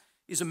Acts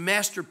is a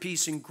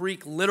masterpiece in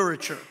Greek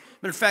literature.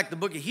 Matter of fact, the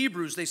book of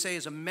Hebrews, they say,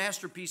 is a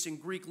masterpiece in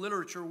Greek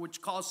literature,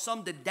 which caused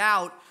some to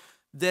doubt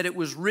that it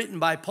was written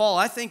by Paul.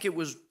 I think it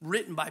was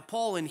written by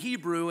Paul in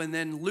Hebrew, and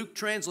then Luke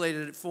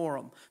translated it for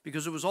him,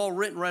 because it was all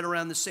written right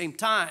around the same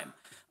time.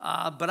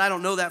 But I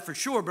don't know that for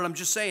sure, but I'm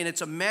just saying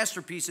it's a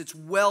masterpiece. It's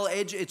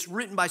it's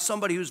written by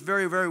somebody who's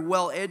very, very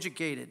well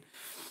educated.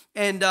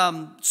 And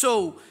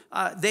so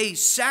they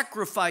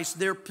sacrificed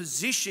their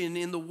position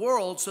in the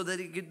world so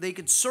that they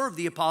could serve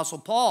the Apostle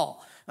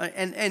Paul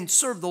and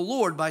serve the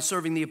Lord by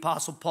serving the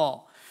Apostle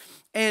Paul.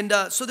 And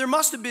so there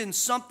must have been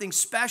something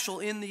special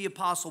in the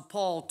Apostle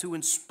Paul to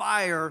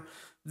inspire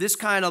this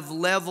kind of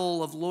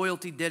level of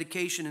loyalty,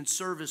 dedication, and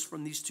service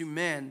from these two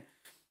men.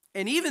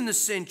 And even the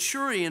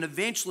centurion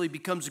eventually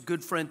becomes a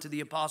good friend to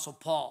the Apostle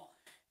Paul.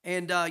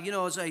 And,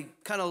 as I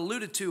kind of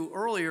alluded to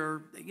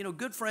earlier,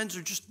 good friends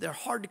are they're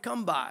hard to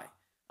come by.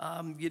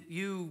 If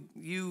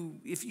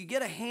you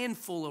get a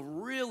handful of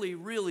really,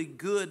 really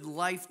good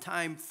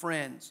lifetime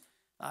friends,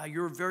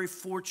 you're a very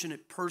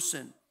fortunate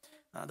person.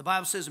 The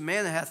Bible says a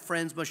man that hath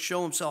friends must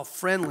show himself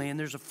friendly, and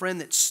there's a friend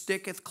that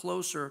sticketh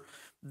closer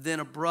than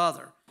a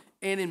brother.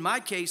 And in my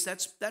case,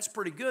 that's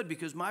pretty good,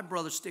 because my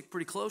brothers stick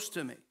pretty close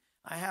to me.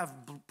 I have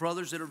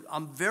brothers that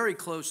I'm very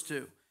close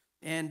to,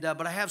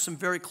 but I have some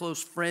very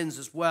close friends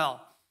as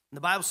well. And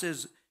the Bible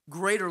says,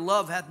 greater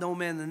love hath no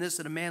man than this,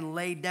 that a man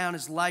laid down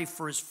his life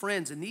for his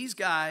friends. And these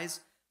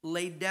guys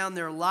laid down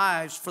their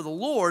lives for the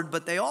Lord,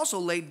 but they also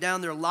laid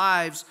down their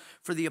lives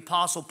for the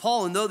Apostle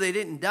Paul. And though they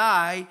didn't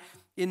die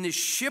in this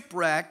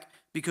shipwreck,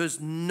 because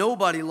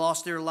nobody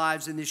lost their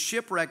lives in this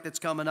shipwreck that's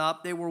coming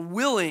up, they were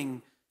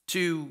willing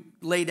to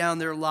lay down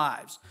their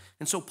lives.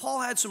 And so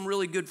Paul had some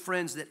really good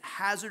friends that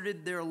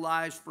hazarded their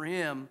lives for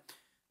him,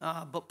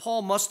 but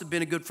Paul must have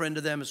been a good friend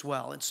to them as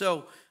well. And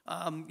so,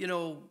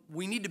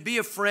 we need to be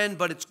a friend,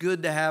 but it's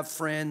good to have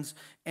friends.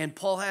 And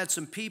Paul had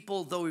some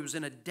people, though he was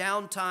in a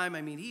downtime.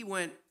 I mean, he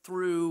went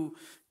through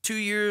 2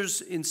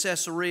 years in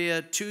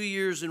Caesarea, 2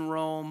 years in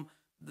Rome,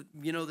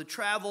 the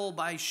travel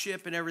by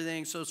ship and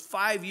everything. So it's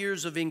 5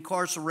 years of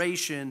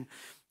incarceration,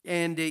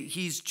 and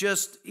he's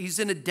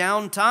in a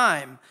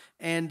downtime.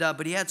 And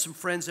but he had some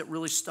friends that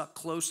really stuck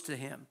close to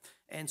him,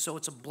 and so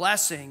it's a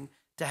blessing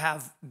to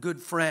have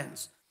good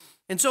friends.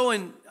 And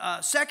so,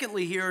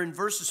 secondly, here in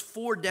verses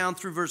 4 down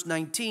through verse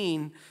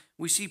 19,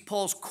 we see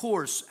Paul's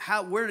course.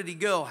 Where did he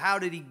go? How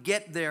did he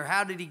get there?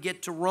 How did he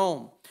get to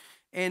Rome?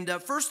 And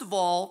first of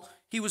all,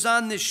 he was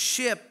on this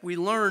ship we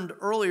learned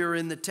earlier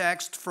in the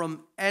text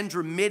from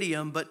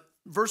Adramyttium, but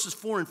verses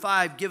 4 and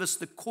 5 give us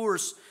the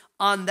course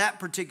on that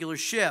particular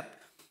ship.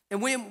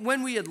 And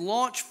when we had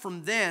launched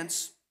from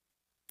thence,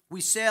 we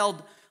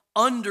sailed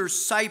under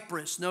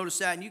Cyprus. Notice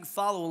that, and you can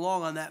follow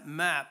along on that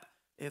map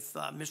if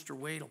Mr.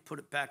 Wade will put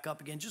it back up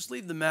again. Just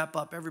leave the map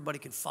up. Everybody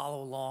can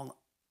follow along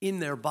in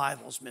their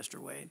Bibles, Mr.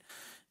 Wade,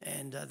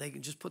 and they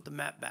can just put the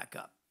map back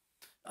up.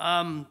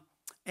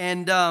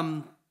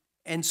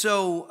 And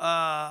so,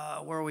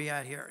 where are we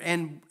at here?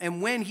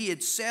 And when he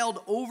had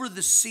sailed over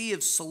the sea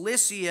of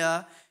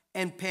Cilicia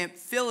and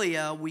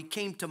Pamphylia, we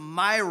came to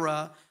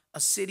Myra, a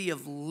city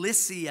of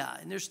Lycia.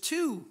 And there's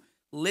two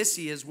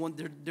Lycias. One,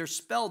 they're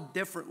spelled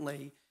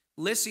differently.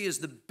 Lycia is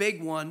the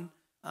big one.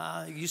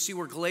 You see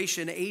where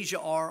Galatia and Asia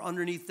are.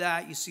 Underneath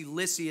that, you see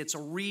Lycia. It's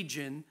a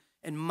region.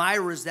 And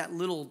Myra is that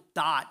little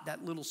dot,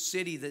 that little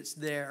city that's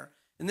there.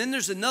 And then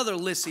there's another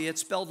Lycia.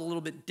 It's spelled a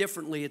little bit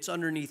differently. It's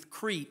underneath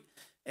Crete.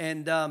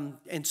 And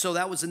so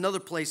that was another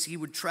place he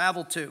would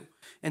travel to.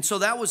 And so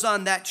that was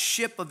on that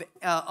ship of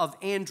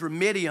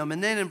Adramyttium.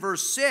 And then in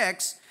verse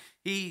 6,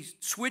 he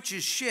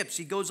switches ships.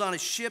 He goes on a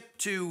ship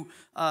to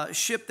a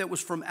ship that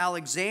was from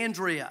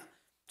Alexandria.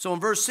 So in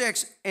verse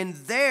 6, and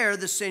there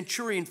the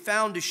centurion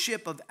found a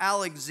ship of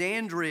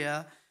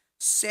Alexandria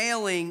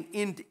sailing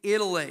into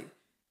Italy.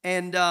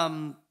 And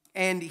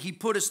he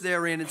put us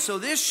therein. And so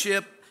this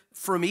ship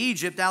from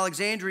Egypt,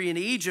 Alexandria in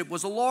Egypt,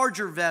 was a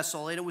larger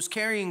vessel, and it was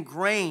carrying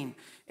grain,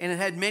 and it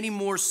had many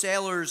more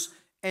sailors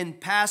and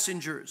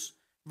passengers.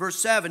 Verse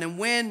 7, and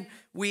when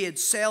we had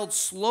sailed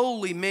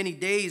slowly many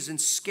days and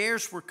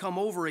scarce were come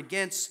over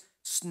against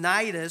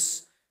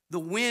Cnidus, the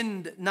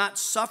wind not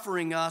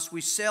suffering us,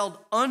 we sailed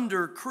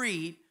under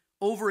Crete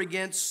over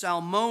against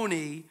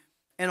Salmone,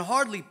 and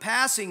hardly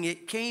passing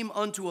it came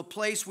unto a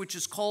place which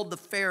is called the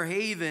Fair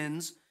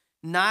Havens,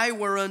 nigh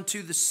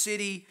whereunto the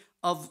city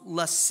of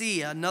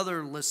Lasea,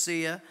 another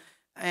Lasea.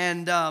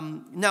 And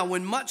now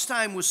when much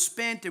time was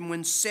spent and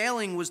when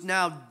sailing was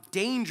now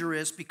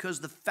dangerous because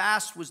the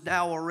fast was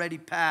now already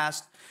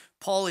past,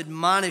 Paul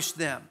admonished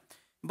them.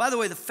 And by the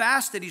way, the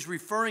fast that he's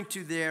referring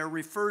to there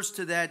refers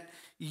to that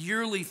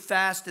yearly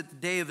fast at the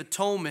Day of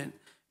Atonement.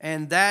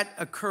 And that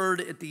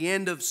occurred at the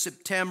end of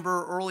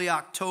September, early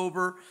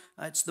October.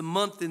 It's the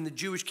month in the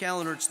Jewish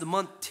calendar. It's the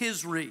month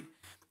Tisri.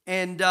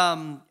 And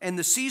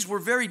the seas were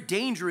very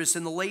dangerous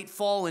in the late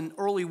fall and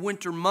early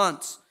winter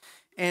months.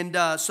 And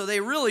so they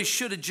really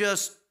should have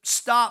just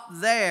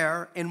stopped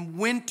there and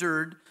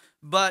wintered,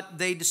 but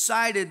they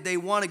decided they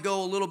want to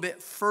go a little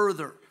bit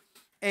further.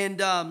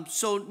 And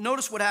so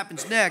notice what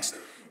happens next.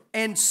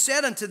 And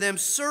said unto them,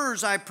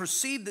 Sirs, I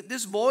perceive that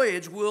this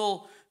voyage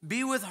will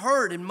be with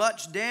hurt and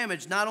much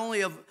damage, not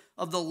only of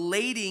the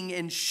lading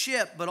and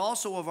ship, but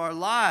also of our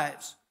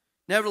lives.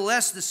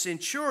 Nevertheless, the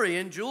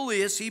centurion,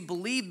 Julius, he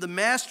believed the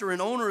master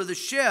and owner of the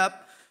ship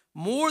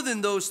more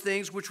than those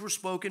things which were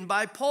spoken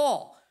by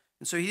Paul.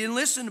 And so he didn't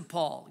listen to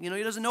Paul. He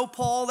doesn't know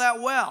Paul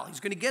that well. He's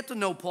going to get to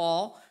know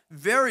Paul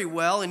very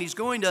well, and he's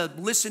going to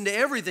listen to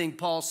everything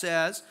Paul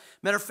says.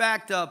 Matter of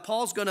fact,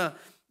 Paul's going to,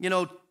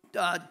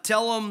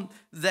 tell him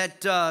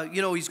that,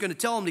 he's going to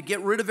tell him to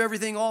get rid of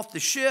everything off the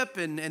ship,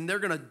 and they're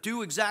going to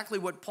do exactly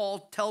what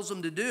Paul tells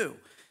them to do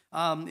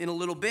in a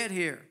little bit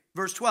here.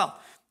 Verse 12.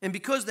 And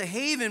because the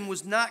haven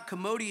was not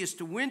commodious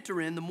to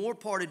winter in, the more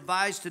part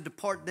advised to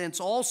depart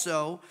thence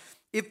also,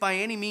 if by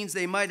any means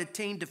they might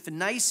attain to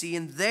Phoenicia,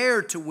 and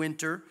there to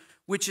winter,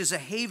 which is a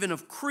haven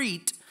of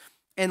Crete,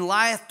 and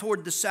lieth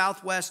toward the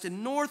southwest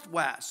and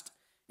northwest.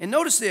 And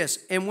notice this,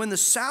 and when the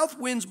south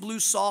winds blew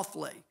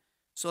softly,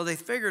 so they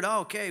figured,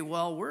 okay,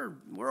 well,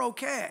 we're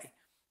okay.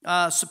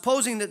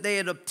 Supposing that they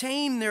had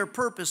obtained their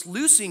purpose,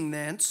 loosing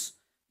thence,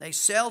 they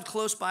sailed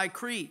close by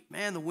Crete.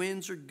 Man, the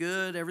winds are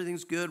good.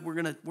 Everything's good. We're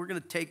gonna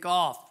take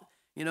off.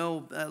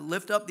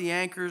 Lift up the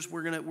anchors.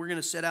 We're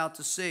gonna set out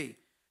to sea.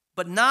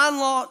 But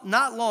not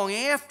long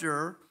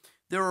after,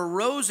 there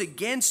arose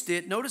against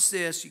it. Notice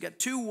this. You got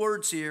two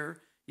words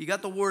here. You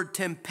got the word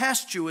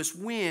tempestuous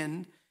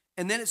wind,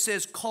 and then it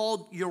says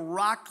called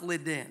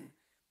Euroclydon.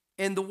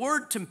 And the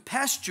word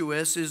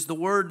tempestuous is the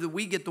word that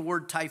we get the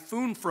word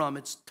typhoon from.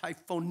 It's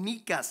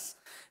typhonikas.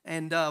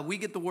 And we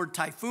get the word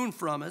typhoon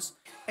from us.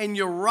 And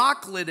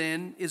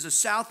Euroclydon is a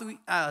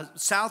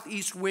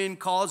southeast wind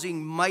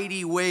causing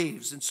mighty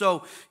waves. And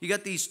so you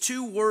got these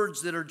two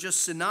words that are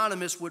just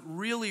synonymous with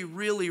really,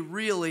 really,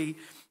 really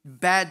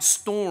bad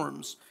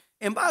storms.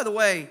 And by the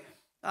way,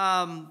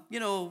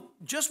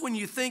 just when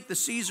you think the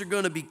seas are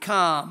going to be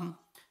calm,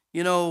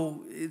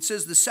 it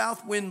says the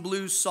south wind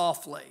blew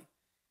softly.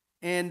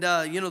 And,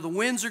 the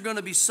winds are going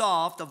to be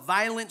soft. A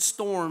violent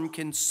storm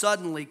can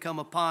suddenly come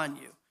upon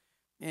you.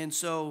 And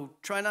so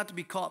try not to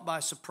be caught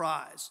by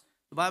surprise.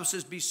 The Bible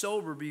says, be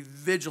sober, be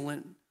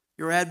vigilant.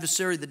 Your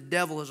adversary, the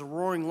devil, is a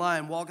roaring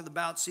lion, walketh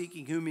about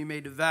seeking whom he may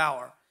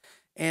devour.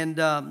 And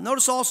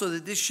notice also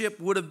that this ship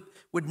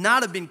would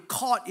not have been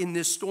caught in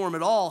this storm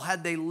at all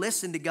had they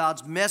listened to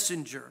God's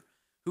messenger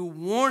who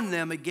warned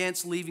them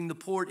against leaving the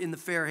port in the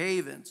fair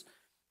havens.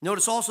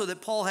 Notice also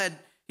that Paul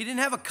he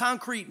didn't have a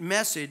concrete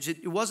message.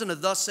 It wasn't a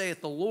thus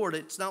saith the Lord.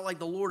 It's not like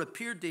the Lord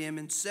appeared to him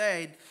and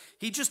said.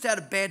 He just had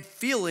a bad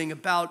feeling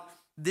about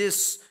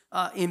this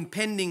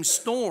impending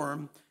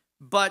storm.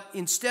 But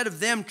instead of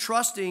them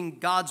trusting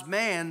God's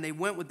man, they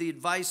went with the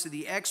advice of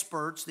the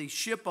experts, the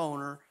ship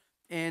owner,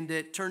 and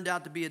it turned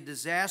out to be a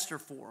disaster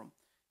for them.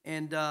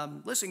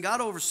 And listen,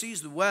 God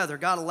oversees the weather.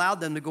 God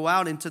allowed them to go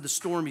out into the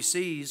stormy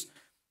seas.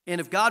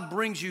 And if God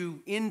brings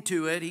you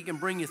into it, he can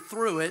bring you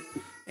through it.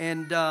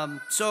 And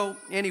so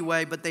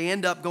anyway, but they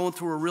end up going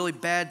through a really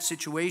bad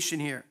situation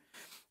here.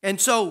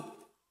 And so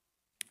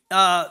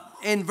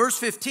in verse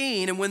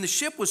 15, and when the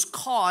ship was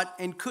caught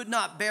and could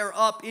not bear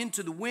up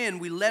into the wind,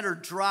 we let her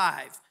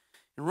drive.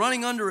 And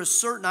running under a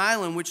certain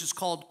island, which is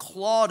called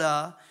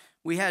Clauda,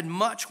 we had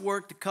much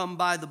work to come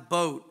by the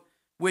boat,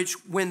 which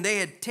when they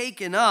had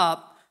taken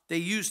up, they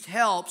used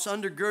helps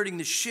undergirding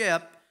the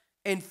ship,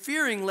 and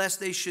fearing lest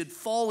they should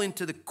fall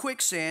into the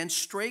quicksand,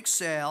 strake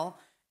sail,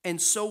 and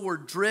so were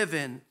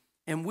driven.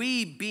 And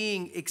we,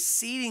 being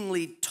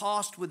exceedingly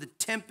tossed with a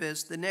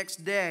tempest, the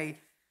next day,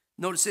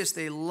 notice this,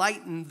 they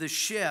lightened the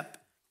ship.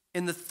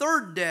 And the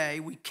third day,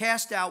 we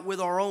cast out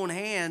with our own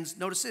hands,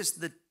 notice this,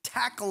 the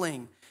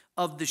tackling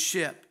of the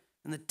ship.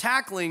 And the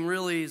tackling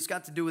really has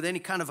got to do with any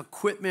kind of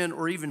equipment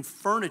or even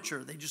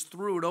furniture. They just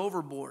threw it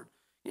overboard.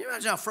 Can you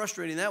imagine how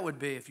frustrating that would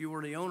be if you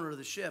were the owner of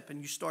the ship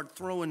and you start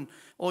throwing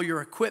all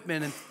your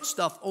equipment and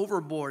stuff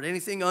overboard?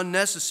 Anything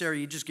unnecessary,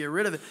 you just get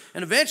rid of it.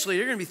 And eventually,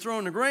 you're going to be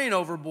throwing the grain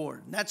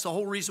overboard. And that's the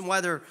whole reason why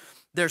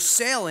they're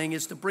sailing,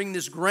 is to bring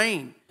this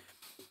grain.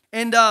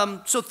 And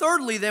so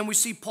thirdly, then, we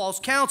see Paul's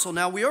counsel.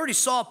 Now, we already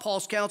saw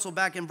Paul's counsel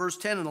back in verse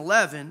 10 and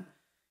 11.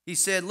 He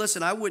said,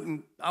 listen, I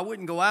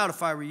wouldn't go out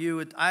if I were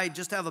you. I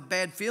just have a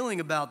bad feeling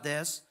about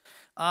this.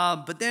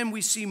 But then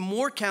we see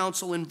more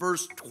counsel in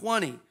verse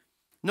 20.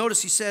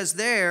 Notice he says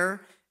there,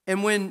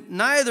 and when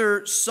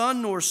neither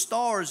sun nor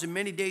stars in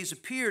many days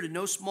appeared, and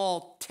no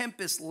small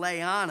tempest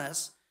lay on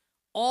us,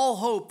 all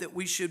hope that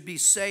we should be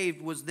saved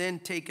was then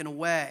taken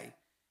away.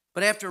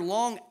 But after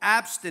long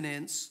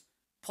abstinence,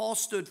 Paul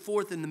stood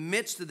forth in the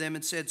midst of them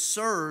and said,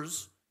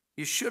 Sirs,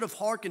 you should have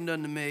hearkened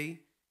unto me,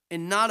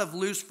 and not have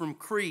loosed from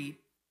Crete,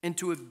 and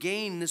to have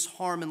gained this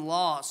harm and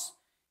loss.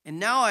 And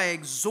now I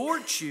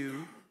exhort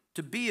you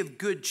to be of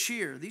good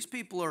cheer. These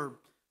people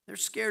they're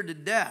scared to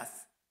death.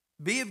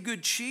 Be of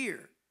good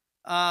cheer,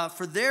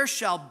 for there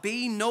shall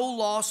be no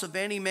loss of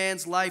any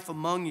man's life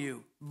among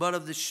you, but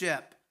of the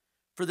ship.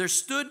 For there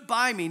stood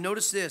by me,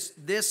 notice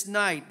this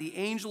night, the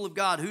angel of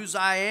God, whose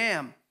I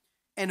am,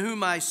 and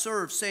whom I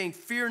serve, saying,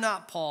 Fear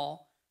not,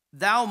 Paul,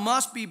 thou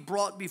must be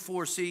brought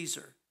before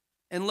Caesar.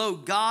 And lo,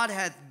 God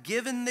hath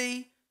given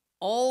thee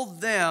all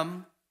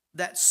them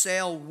that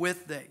sail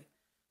with thee.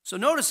 So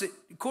notice it,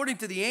 according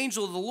to the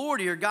angel of the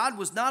Lord here, God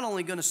was not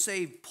only going to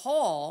save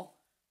Paul,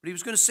 but he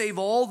was going to save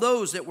all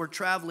those that were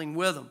traveling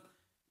with him.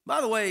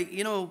 By the way,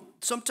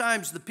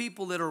 sometimes the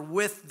people that are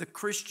with the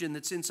Christian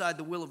that's inside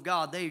the will of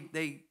God,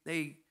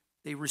 they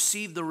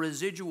receive the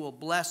residual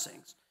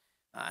blessings.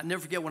 I never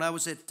forget when I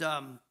was at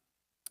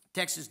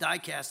Texas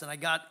Diecast, and I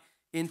got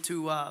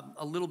into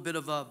a little bit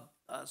of a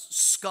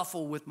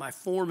scuffle with my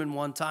foreman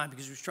one time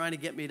because he was trying to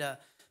get me to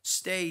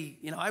stay.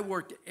 I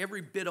worked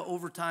every bit of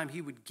overtime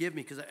he would give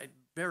me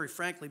very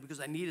frankly, because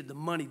I needed the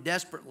money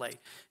desperately.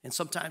 And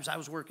sometimes I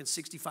was working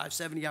 65,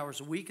 70 hours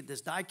a week at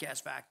this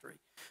die-cast factory.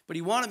 But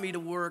he wanted me to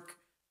work.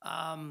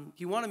 I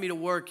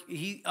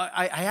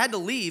had to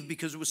leave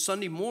because it was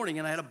Sunday morning,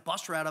 and I had a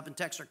bus route up in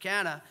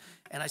Texarkana.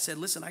 And I said,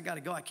 listen, I got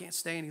to go. I can't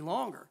stay any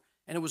longer.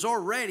 And it was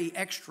already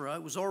extra.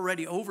 It was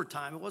already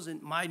overtime. It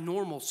wasn't my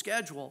normal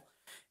schedule.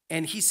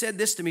 And he said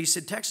this to me. He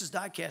said, Texas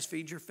Die-Cast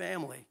feeds your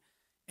family.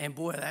 And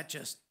boy, that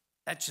just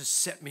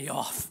set me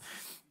off.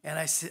 And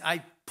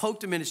I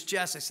poked him in his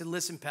chest. I said,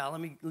 listen, pal,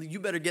 you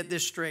better get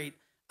this straight.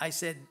 I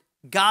said,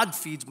 God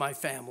feeds my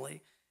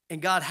family,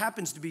 and God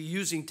happens to be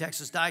using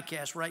Texas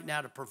Die-Cast right now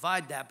to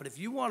provide that. But if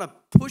you want to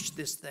push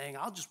this thing,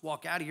 I'll just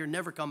walk out of here and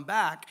never come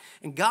back,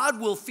 and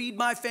God will feed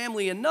my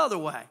family another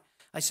way.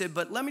 I said,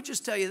 but let me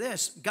just tell you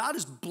this. God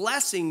is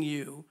blessing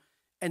you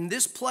And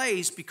this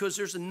place, because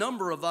there's a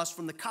number of us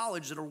from the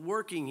college that are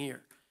working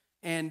here,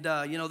 and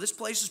this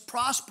place is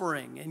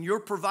prospering, and you're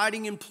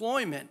providing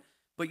employment.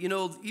 But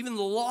even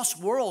the lost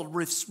world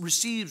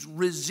receives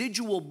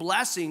residual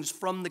blessings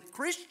from the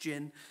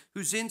Christian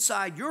who's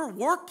inside. Your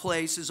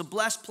workplace is a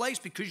blessed place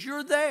because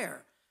you're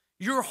there.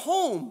 Your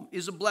home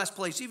is a blessed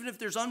place, even if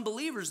there's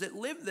unbelievers that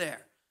live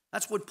there.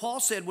 That's what Paul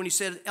said when he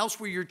said, else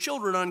were your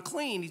children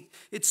unclean.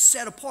 It's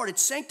set apart,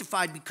 it's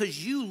sanctified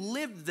because you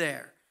live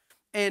there.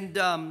 And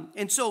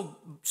so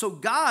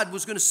God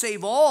was going to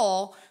save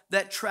all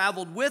that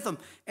traveled with him.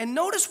 And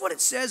notice what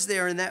it says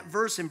there in that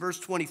verse, in verse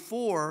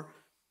 24.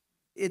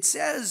 He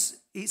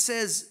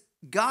says,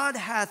 God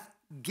hath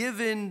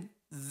given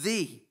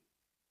thee.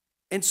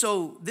 And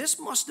so this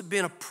must have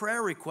been a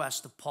prayer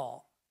request of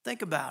Paul.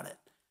 Think about it.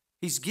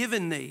 He's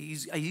given thee.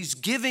 He's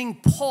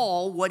giving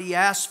Paul what he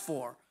asked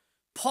for.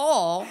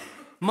 Paul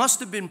must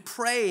have been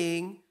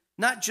praying,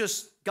 not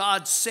just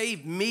God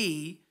save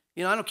me.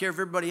 I don't care if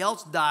everybody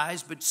else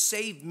dies, but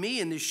save me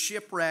in this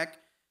shipwreck.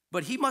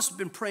 But he must have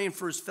been praying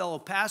for his fellow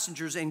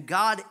passengers, and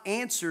God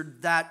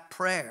answered that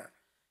prayer.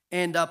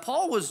 And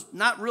Paul was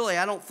not really,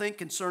 I don't think,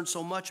 concerned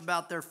so much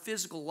about their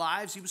physical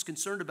lives. He was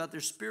concerned about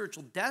their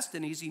spiritual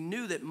destinies. He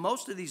knew that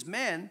most of these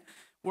men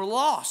were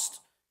lost.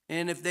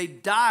 And if they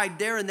died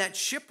there in that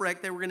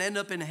shipwreck, they were going to end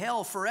up in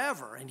hell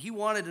forever. And he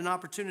wanted an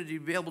opportunity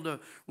to be able to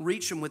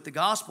reach them with the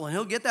gospel. And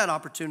he'll get that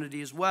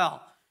opportunity as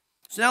well.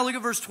 So now look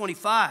at verse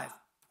 25.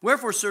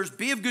 Wherefore, sirs,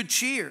 be of good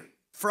cheer,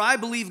 for I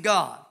believe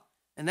God.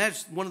 And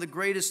that's one of the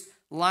greatest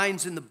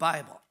lines in the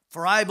Bible.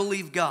 For I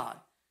believe God,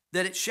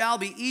 that it shall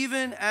be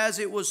even as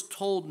it was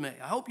told me.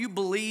 I hope you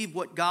believe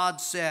what God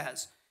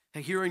says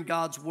here in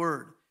God's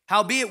word.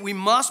 Howbeit, we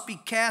must be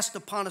cast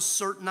upon a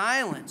certain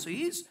island. So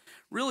he's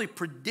really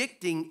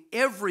predicting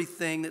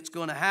everything that's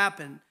going to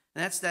happen.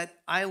 And that's that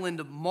island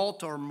of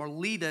Malta or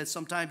Melita.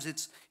 Sometimes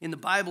it's in the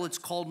Bible, it's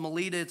called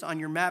Melita. It's on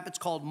your map, it's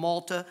called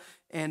Malta.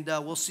 And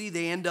we'll see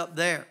they end up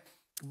there.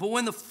 But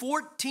when the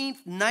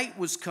 14th night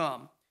was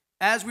come,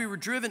 as we were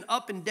driven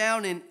up and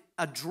down in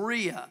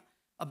Adria,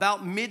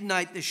 about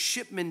midnight, the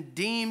shipmen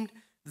deemed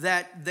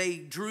that they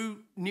drew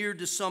near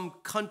to some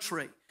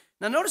country.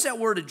 Now, notice that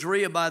word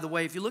Adria, by the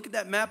way. If you look at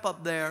that map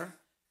up there,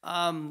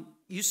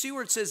 you see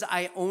where it says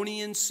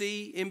Ionian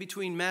Sea in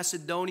between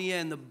Macedonia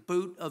and the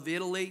boot of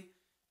Italy?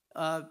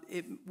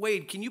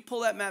 Wade, can you pull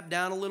that map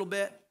down a little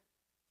bit?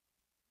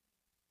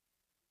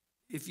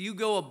 If you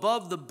go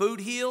above the boot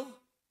heel,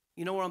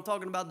 you know where I'm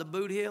talking about, the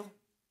boot heel?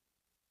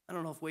 I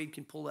don't know if Wade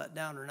can pull that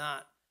down or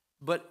not.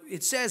 But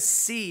it says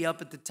sea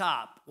up at the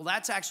top. Well,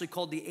 that's actually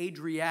called the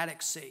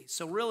Adriatic Sea.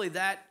 So really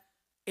that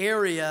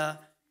area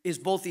is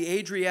both the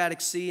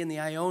Adriatic Sea and the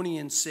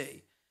Ionian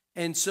Sea.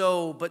 And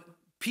so, but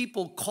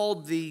people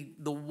called the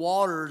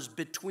waters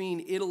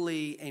between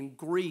Italy and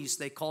Greece,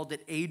 they called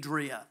it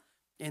Adria.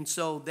 And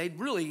so they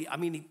really,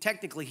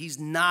 technically he's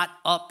not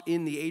up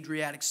in the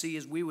Adriatic Sea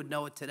as we would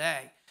know it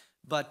today.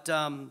 But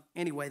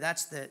anyway,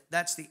 that's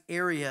the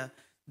area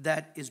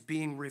that is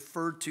being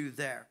referred to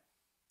there.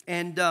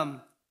 And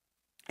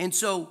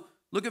so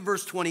look at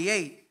verse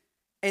 28.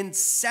 And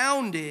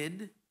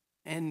sounding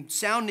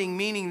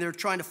meaning they're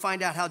trying to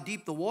find out how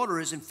deep the water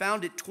is, and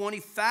found it 20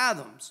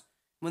 fathoms.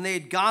 When they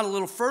had gone a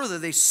little further,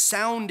 they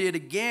sounded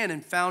again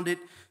and found it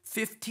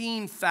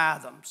 15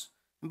 fathoms.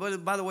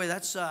 And by the way,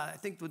 that's I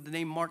think what the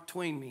name Mark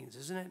Twain means,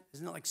 isn't it?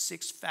 Isn't it like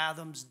 6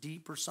 fathoms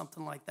deep or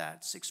something like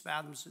that? 6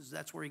 fathoms,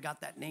 that's where he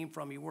got that name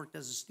from. He worked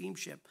as a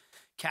steamship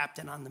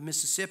captain on the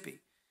Mississippi.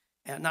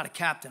 Not a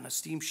captain, a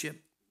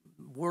steamship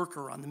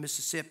worker on the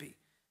Mississippi.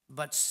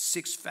 But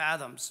 6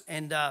 fathoms.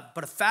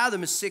 But a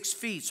fathom is 6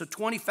 feet. So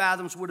 20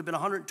 fathoms would have been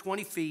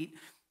 120 feet.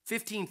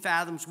 15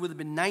 fathoms would have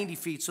been 90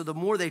 feet. So the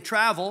more they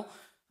travel,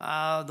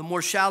 the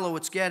more shallow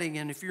it's getting.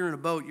 And if you're in a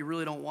boat, you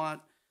really don't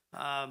want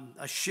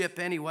a ship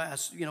anyway,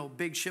 a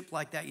big ship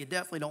like that. You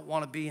definitely don't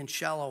want to be in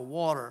shallow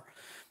water.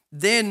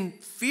 Then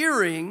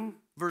fearing,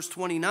 verse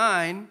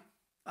 29,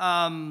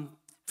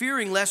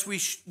 fearing lest we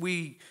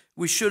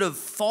should have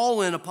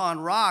fallen upon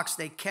rocks,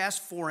 they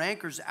cast 4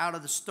 anchors out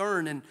of the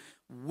stern and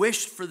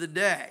wished for the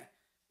day.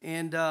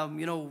 And,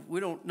 we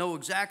don't know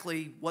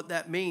exactly what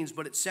that means,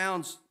 but it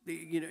sounds,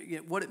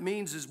 what it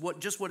means is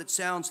what it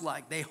sounds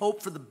like. They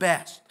hope for the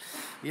best.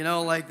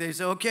 Like they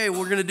say, okay,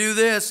 we're going to do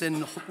this,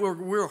 and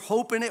we're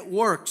hoping it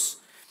works.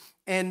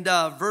 And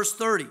verse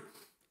 30,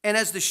 and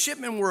as the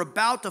shipmen were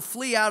about to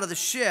flee out of the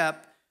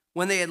ship,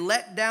 when they had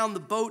let down the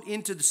boat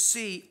into the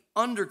sea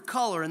under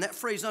color, and that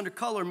phrase under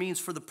color means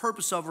for the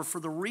purpose of or for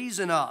the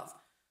reason of.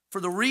 For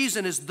the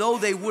reason as though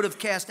they would have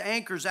cast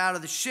anchors out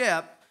of the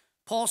ship,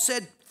 Paul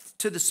said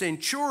to the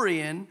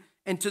centurion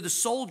and to the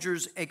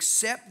soldiers,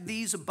 except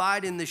these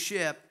abide in the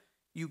ship,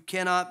 you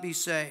cannot be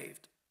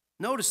saved.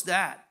 Notice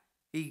that.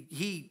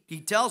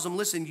 He tells them,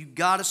 listen, you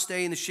got to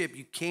stay in the ship.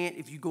 You can't,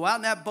 if you go out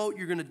in that boat,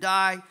 you're going to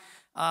die.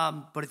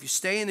 But if you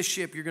stay in the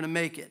ship, you're going to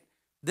make it.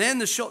 Then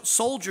the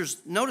soldiers,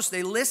 notice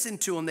they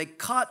listened to him. They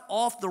cut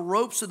off the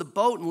ropes of the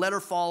boat and let her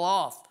fall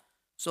off.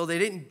 So they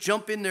didn't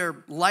jump in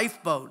their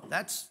lifeboat.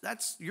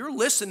 You're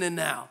listening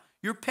now.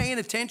 You're paying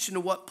attention to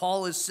what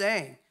Paul is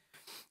saying.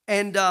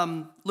 And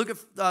look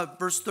at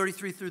verse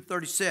 33 through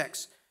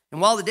 36. And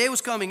while the day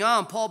was coming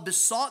on, Paul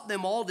besought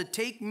them all to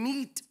take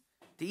meat,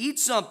 to eat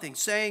something,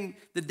 saying,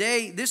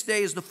 this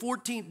day is the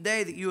 14th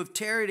day that you have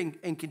tarried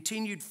and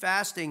continued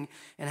fasting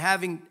and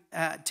having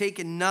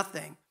taken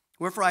nothing.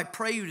 Wherefore I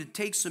pray you to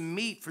take some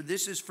meat, for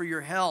this is for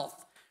your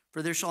health.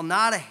 For there shall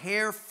not a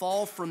hair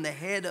fall from the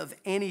head of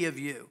any of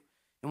you.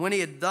 And when he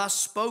had thus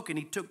spoken,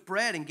 he took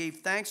bread and gave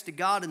thanks to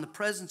God in the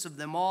presence of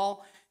them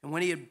all. And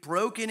when he had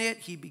broken it,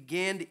 he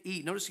began to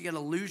eat. Notice you got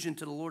an allusion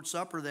to the Lord's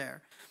Supper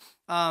there.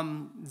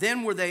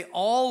 Then were they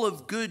all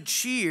of good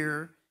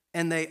cheer,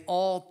 and they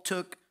all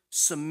took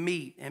some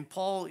meat. And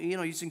Paul, he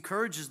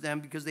encourages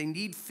them because they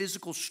need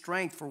physical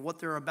strength for what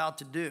they're about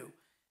to do.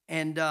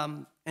 And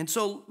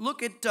so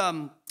look at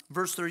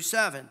verse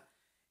 37.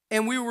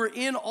 And we were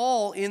in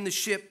all in the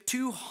ship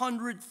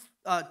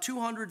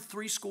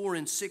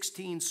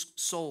 216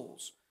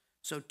 souls.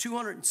 So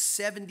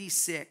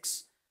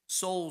 276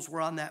 souls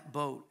were on that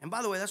boat. And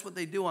by the way, that's what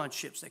they do on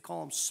ships. They call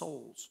them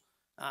souls.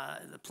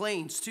 The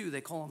planes, too,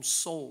 they call them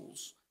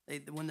souls.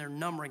 When they're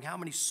numbering how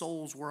many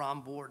souls were on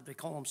board, they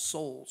call them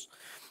souls.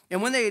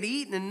 And when they had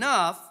eaten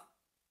enough,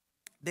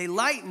 they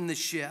lightened the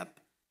ship.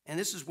 And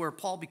this is where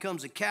Paul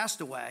becomes a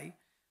castaway.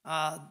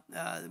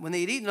 When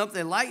they had eaten up,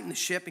 they lightened the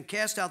ship and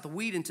cast out the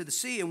wheat into the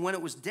sea. And when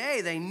it was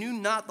day, they knew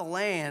not the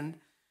land,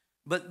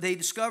 but they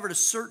discovered a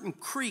certain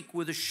creek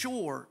with a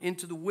shore,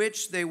 into the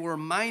which they were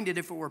minded,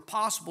 if it were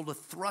possible, to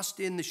thrust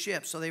in the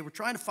ship. So they were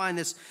trying to find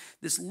this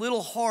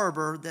little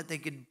harbor that they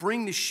could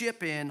bring the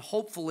ship in.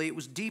 Hopefully it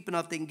was deep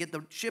enough they can get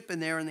the ship in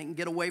there and they can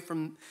get away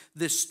from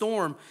this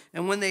storm.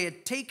 And when they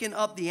had taken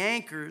up the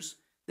anchors,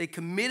 they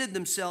committed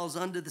themselves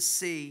unto the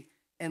sea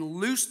and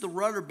loosed the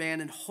rudder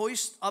band and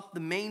hoisted up the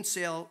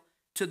mainsail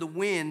to the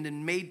wind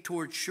and made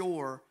toward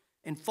shore.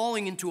 And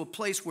falling into a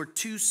place where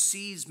two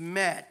seas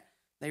met,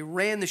 they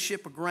ran the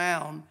ship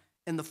aground,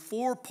 and the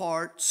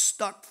forepart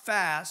stuck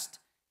fast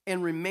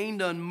and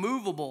remained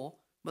unmovable,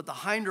 but the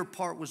hinder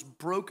part was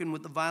broken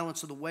with the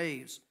violence of the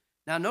waves.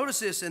 Now notice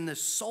this, and the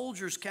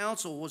soldiers'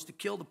 counsel was to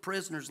kill the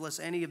prisoners, lest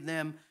any of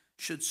them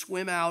should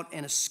swim out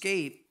and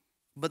escape.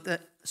 But the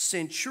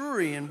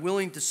centurion,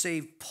 willing to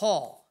save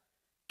Paul,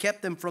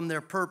 kept them from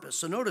their purpose.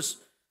 So notice,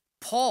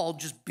 Paul,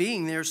 just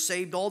being there,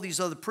 saved all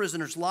these other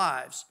prisoners'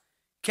 lives,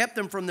 kept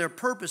them from their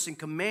purpose, and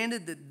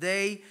commanded that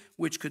they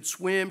which could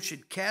swim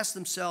should cast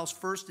themselves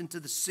first into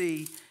the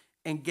sea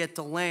and get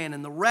to land.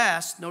 And the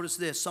rest, notice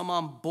this, some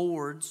on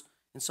boards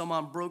and some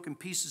on broken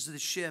pieces of the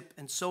ship.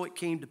 And so it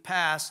came to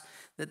pass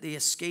that they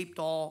escaped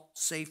all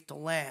safe to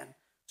land.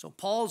 So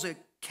Paul's a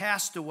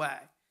castaway.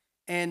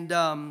 And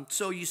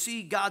so you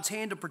see God's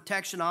hand of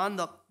protection on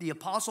the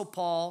Apostle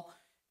Paul.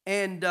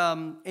 And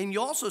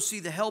you also see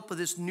the help of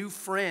this new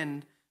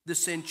friend, the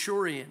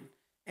centurion.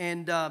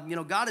 And,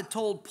 God had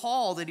told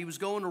Paul that he was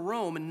going to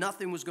Rome and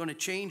nothing was going to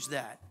change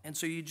that. And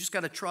so you just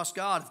got to trust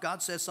God. If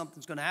God says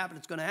something's going to happen,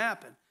 it's going to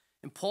happen.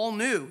 And Paul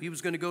knew he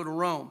was going to go to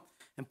Rome.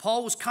 And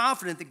Paul was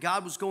confident that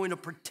God was going to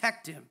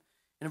protect him.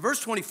 And in verse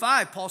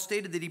 25, Paul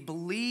stated that he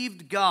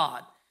believed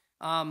God.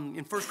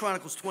 In 1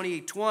 Chronicles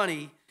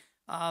 28:20,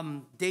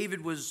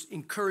 David was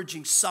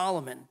encouraging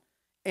Solomon.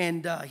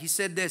 And he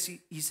said this,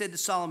 he said to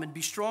Solomon,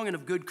 "Be strong and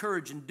of good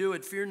courage, and do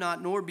it. Fear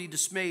not, nor be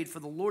dismayed, for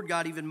the Lord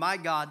God, even my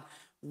God,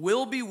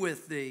 will be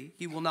with thee.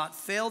 He will not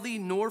fail thee,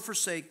 nor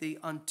forsake thee,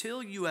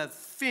 until you have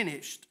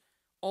finished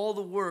all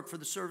the work for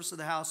the service of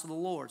the house of the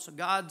Lord." So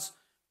God's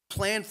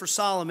plan for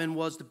Solomon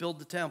was to build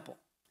the temple.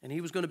 And he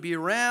was going to be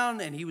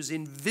around, and he was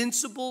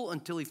invincible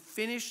until he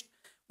finished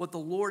what the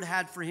Lord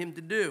had for him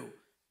to do.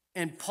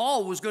 And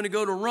Paul was going to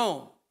go to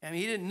Rome. I mean,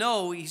 he didn't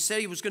know. He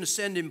said he was going to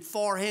send him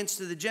far hence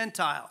to the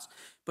Gentiles.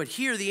 But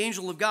here the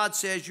angel of God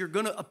says, you're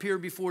going to appear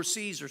before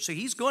Caesar. So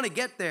he's going to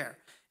get there.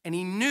 And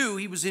he knew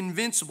he was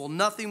invincible.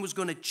 Nothing was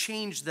going to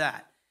change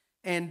that.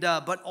 And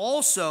but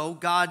also,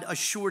 God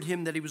assured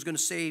him that he was going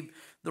to save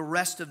the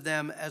rest of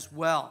them as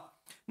well.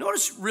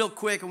 Notice real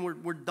quick, and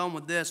we're done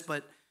with this,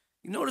 but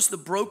you notice the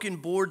broken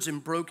boards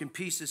and broken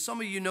pieces.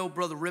 Some of you know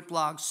Brother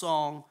Riplog's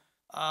song,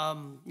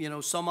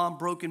 some on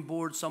broken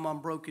boards, some on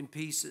broken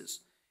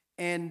pieces.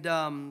 And,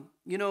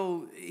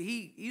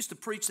 he used to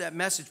preach that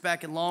message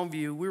back in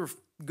Longview. We were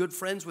good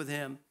friends with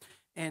him.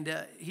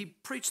 And he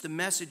preached the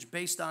message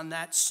based on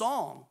that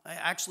song.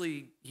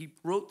 He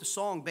wrote the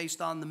song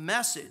based on the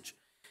message.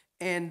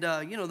 And,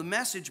 the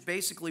message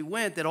basically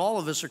went that all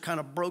of us are kind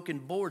of broken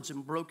boards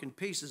and broken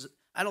pieces.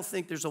 I don't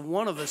think there's a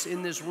one of us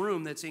in this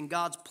room that's in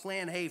God's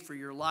plan A for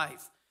your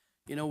life.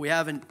 We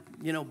haven't,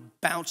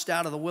 bounced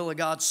out of the will of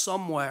God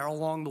somewhere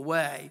along the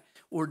way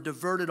or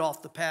diverted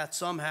off the path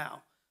somehow.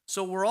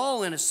 So we're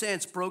all, in a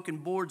sense, broken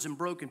boards and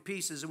broken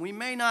pieces. And we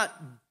may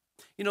not,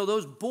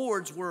 those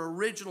boards were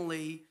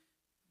originally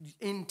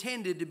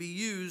intended to be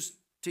used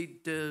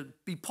to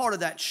be part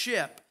of that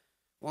ship.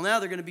 Well, now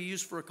they're going to be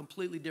used for a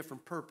completely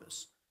different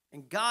purpose.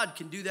 And God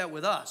can do that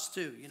with us,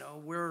 too.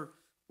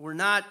 We're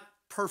not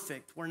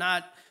perfect. We're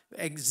not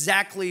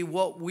exactly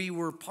what we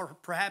were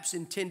perhaps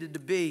intended to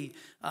be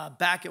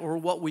back, or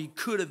what we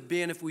could have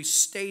been if we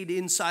stayed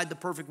inside the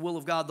perfect will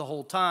of God the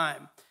whole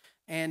time.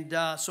 And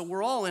so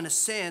we're all, in a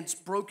sense,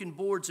 broken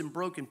boards and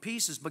broken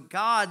pieces, but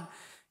God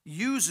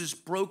uses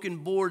broken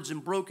boards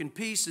and broken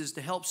pieces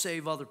to help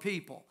save other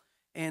people.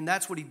 And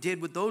that's what he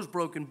did with those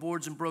broken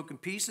boards and broken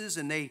pieces,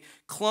 and they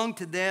clung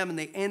to them, and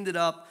they ended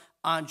up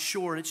on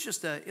shore. And it's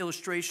just an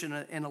illustration,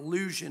 an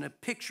illusion, a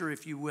picture,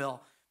 if you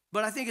will.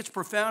 But I think it's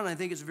profound, and I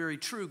think it's very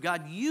true.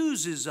 God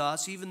uses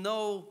us, even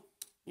though,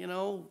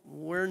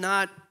 we're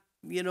not,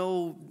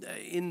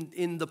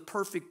 in the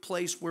perfect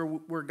place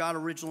where God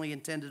originally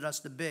intended us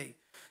to be.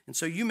 And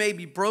so you may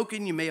be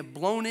broken, you may have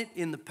blown it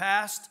in the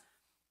past,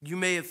 you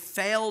may have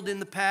failed in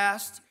the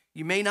past,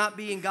 you may not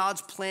be in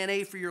God's plan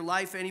A for your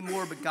life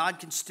anymore, but God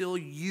can still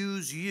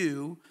use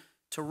you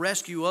to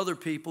rescue other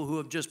people who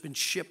have just been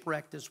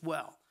shipwrecked as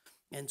well.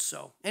 And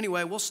so,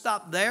 anyway, we'll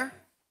stop there,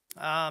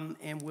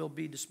 and we'll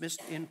be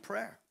dismissed in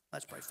prayer.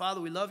 Let's pray. Father,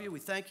 we love you. We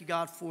thank you,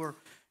 God, for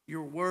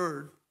your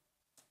word.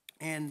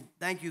 And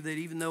thank you that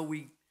even though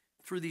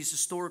through these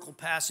historical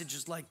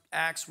passages like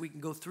Acts, we can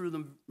go through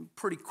them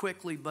pretty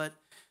quickly, but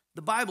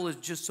the Bible is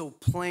just so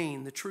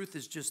plain. The truth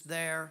is just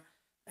there,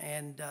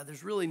 and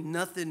there's really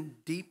nothing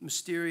deep,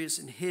 mysterious,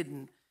 and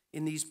hidden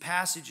in these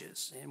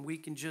passages, and we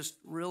can just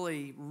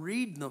really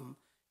read them.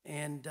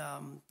 And I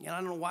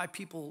don't know why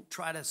people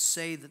try to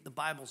say that the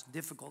Bible's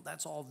difficult.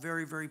 That's all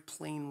very, very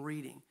plain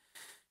reading.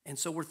 And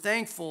so we're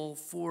thankful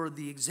for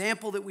the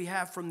example that we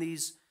have from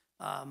these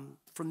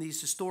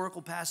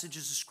historical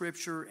passages of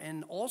Scripture,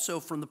 and also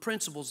from the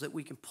principles that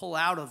we can pull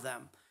out of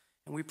them.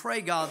 And we pray,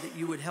 God, that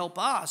you would help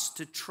us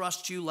to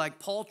trust you like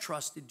Paul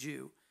trusted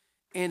you,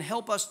 and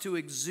help us to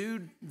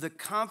exude the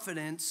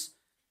confidence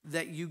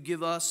that you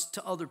give us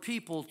to other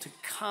people to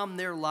calm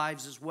their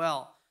lives as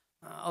well.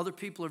 Other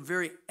people are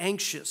very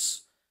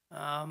anxious,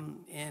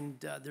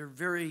 and they're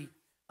very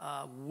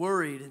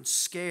worried and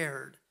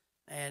scared.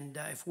 And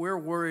if we're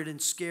worried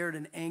and scared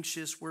and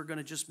anxious, we're going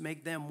to just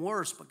make them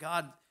worse. But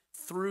God,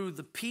 through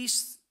the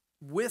peace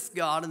with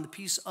God and the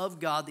peace of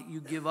God that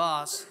you give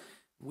us,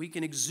 we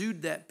can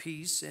exude that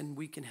peace, and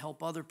we can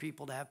help other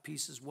people to have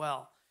peace as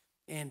well.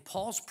 And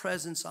Paul's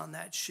presence on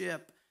that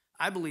ship,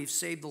 I believe,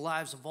 saved the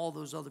lives of all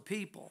those other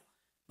people.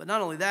 But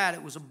not only that,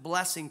 it was a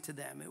blessing to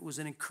them. It was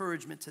an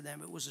encouragement to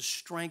them. It was a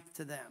strength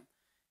to them.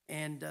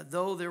 And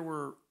though there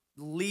were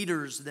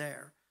leaders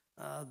there,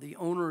 the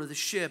owner of the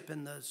ship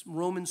and the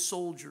Roman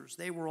soldiers,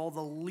 they were all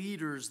the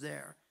leaders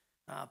there.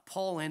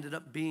 Paul ended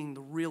up being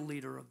the real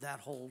leader of that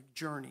whole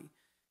journey.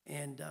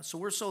 And so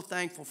we're so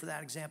thankful for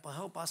that example.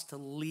 Help us to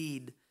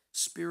lead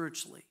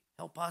spiritually.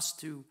 Help us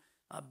to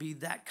be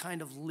that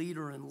kind of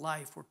leader in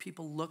life where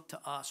people look to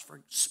us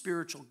for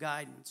spiritual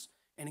guidance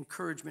and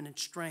encouragement and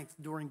strength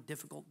during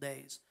difficult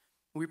days.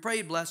 We pray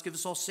you bless, give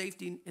us all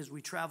safety as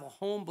we travel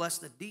home. Bless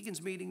the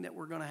deacons meeting that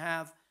we're going to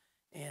have.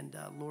 And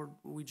Lord,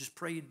 we just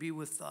pray you'd be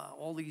with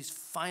all these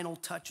final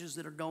touches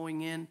that are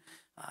going in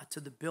to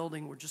the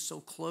building. We're just so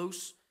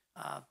close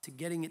to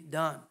getting it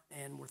done,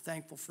 and we're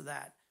thankful for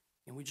that.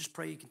 And we just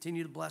pray you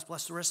continue to bless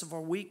the rest of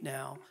our week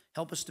now.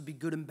 Help us to be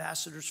good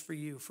ambassadors for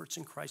you. For it's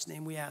in Christ's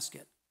name we ask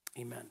it.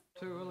 Amen.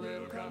 To a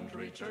little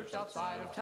country church outside of town.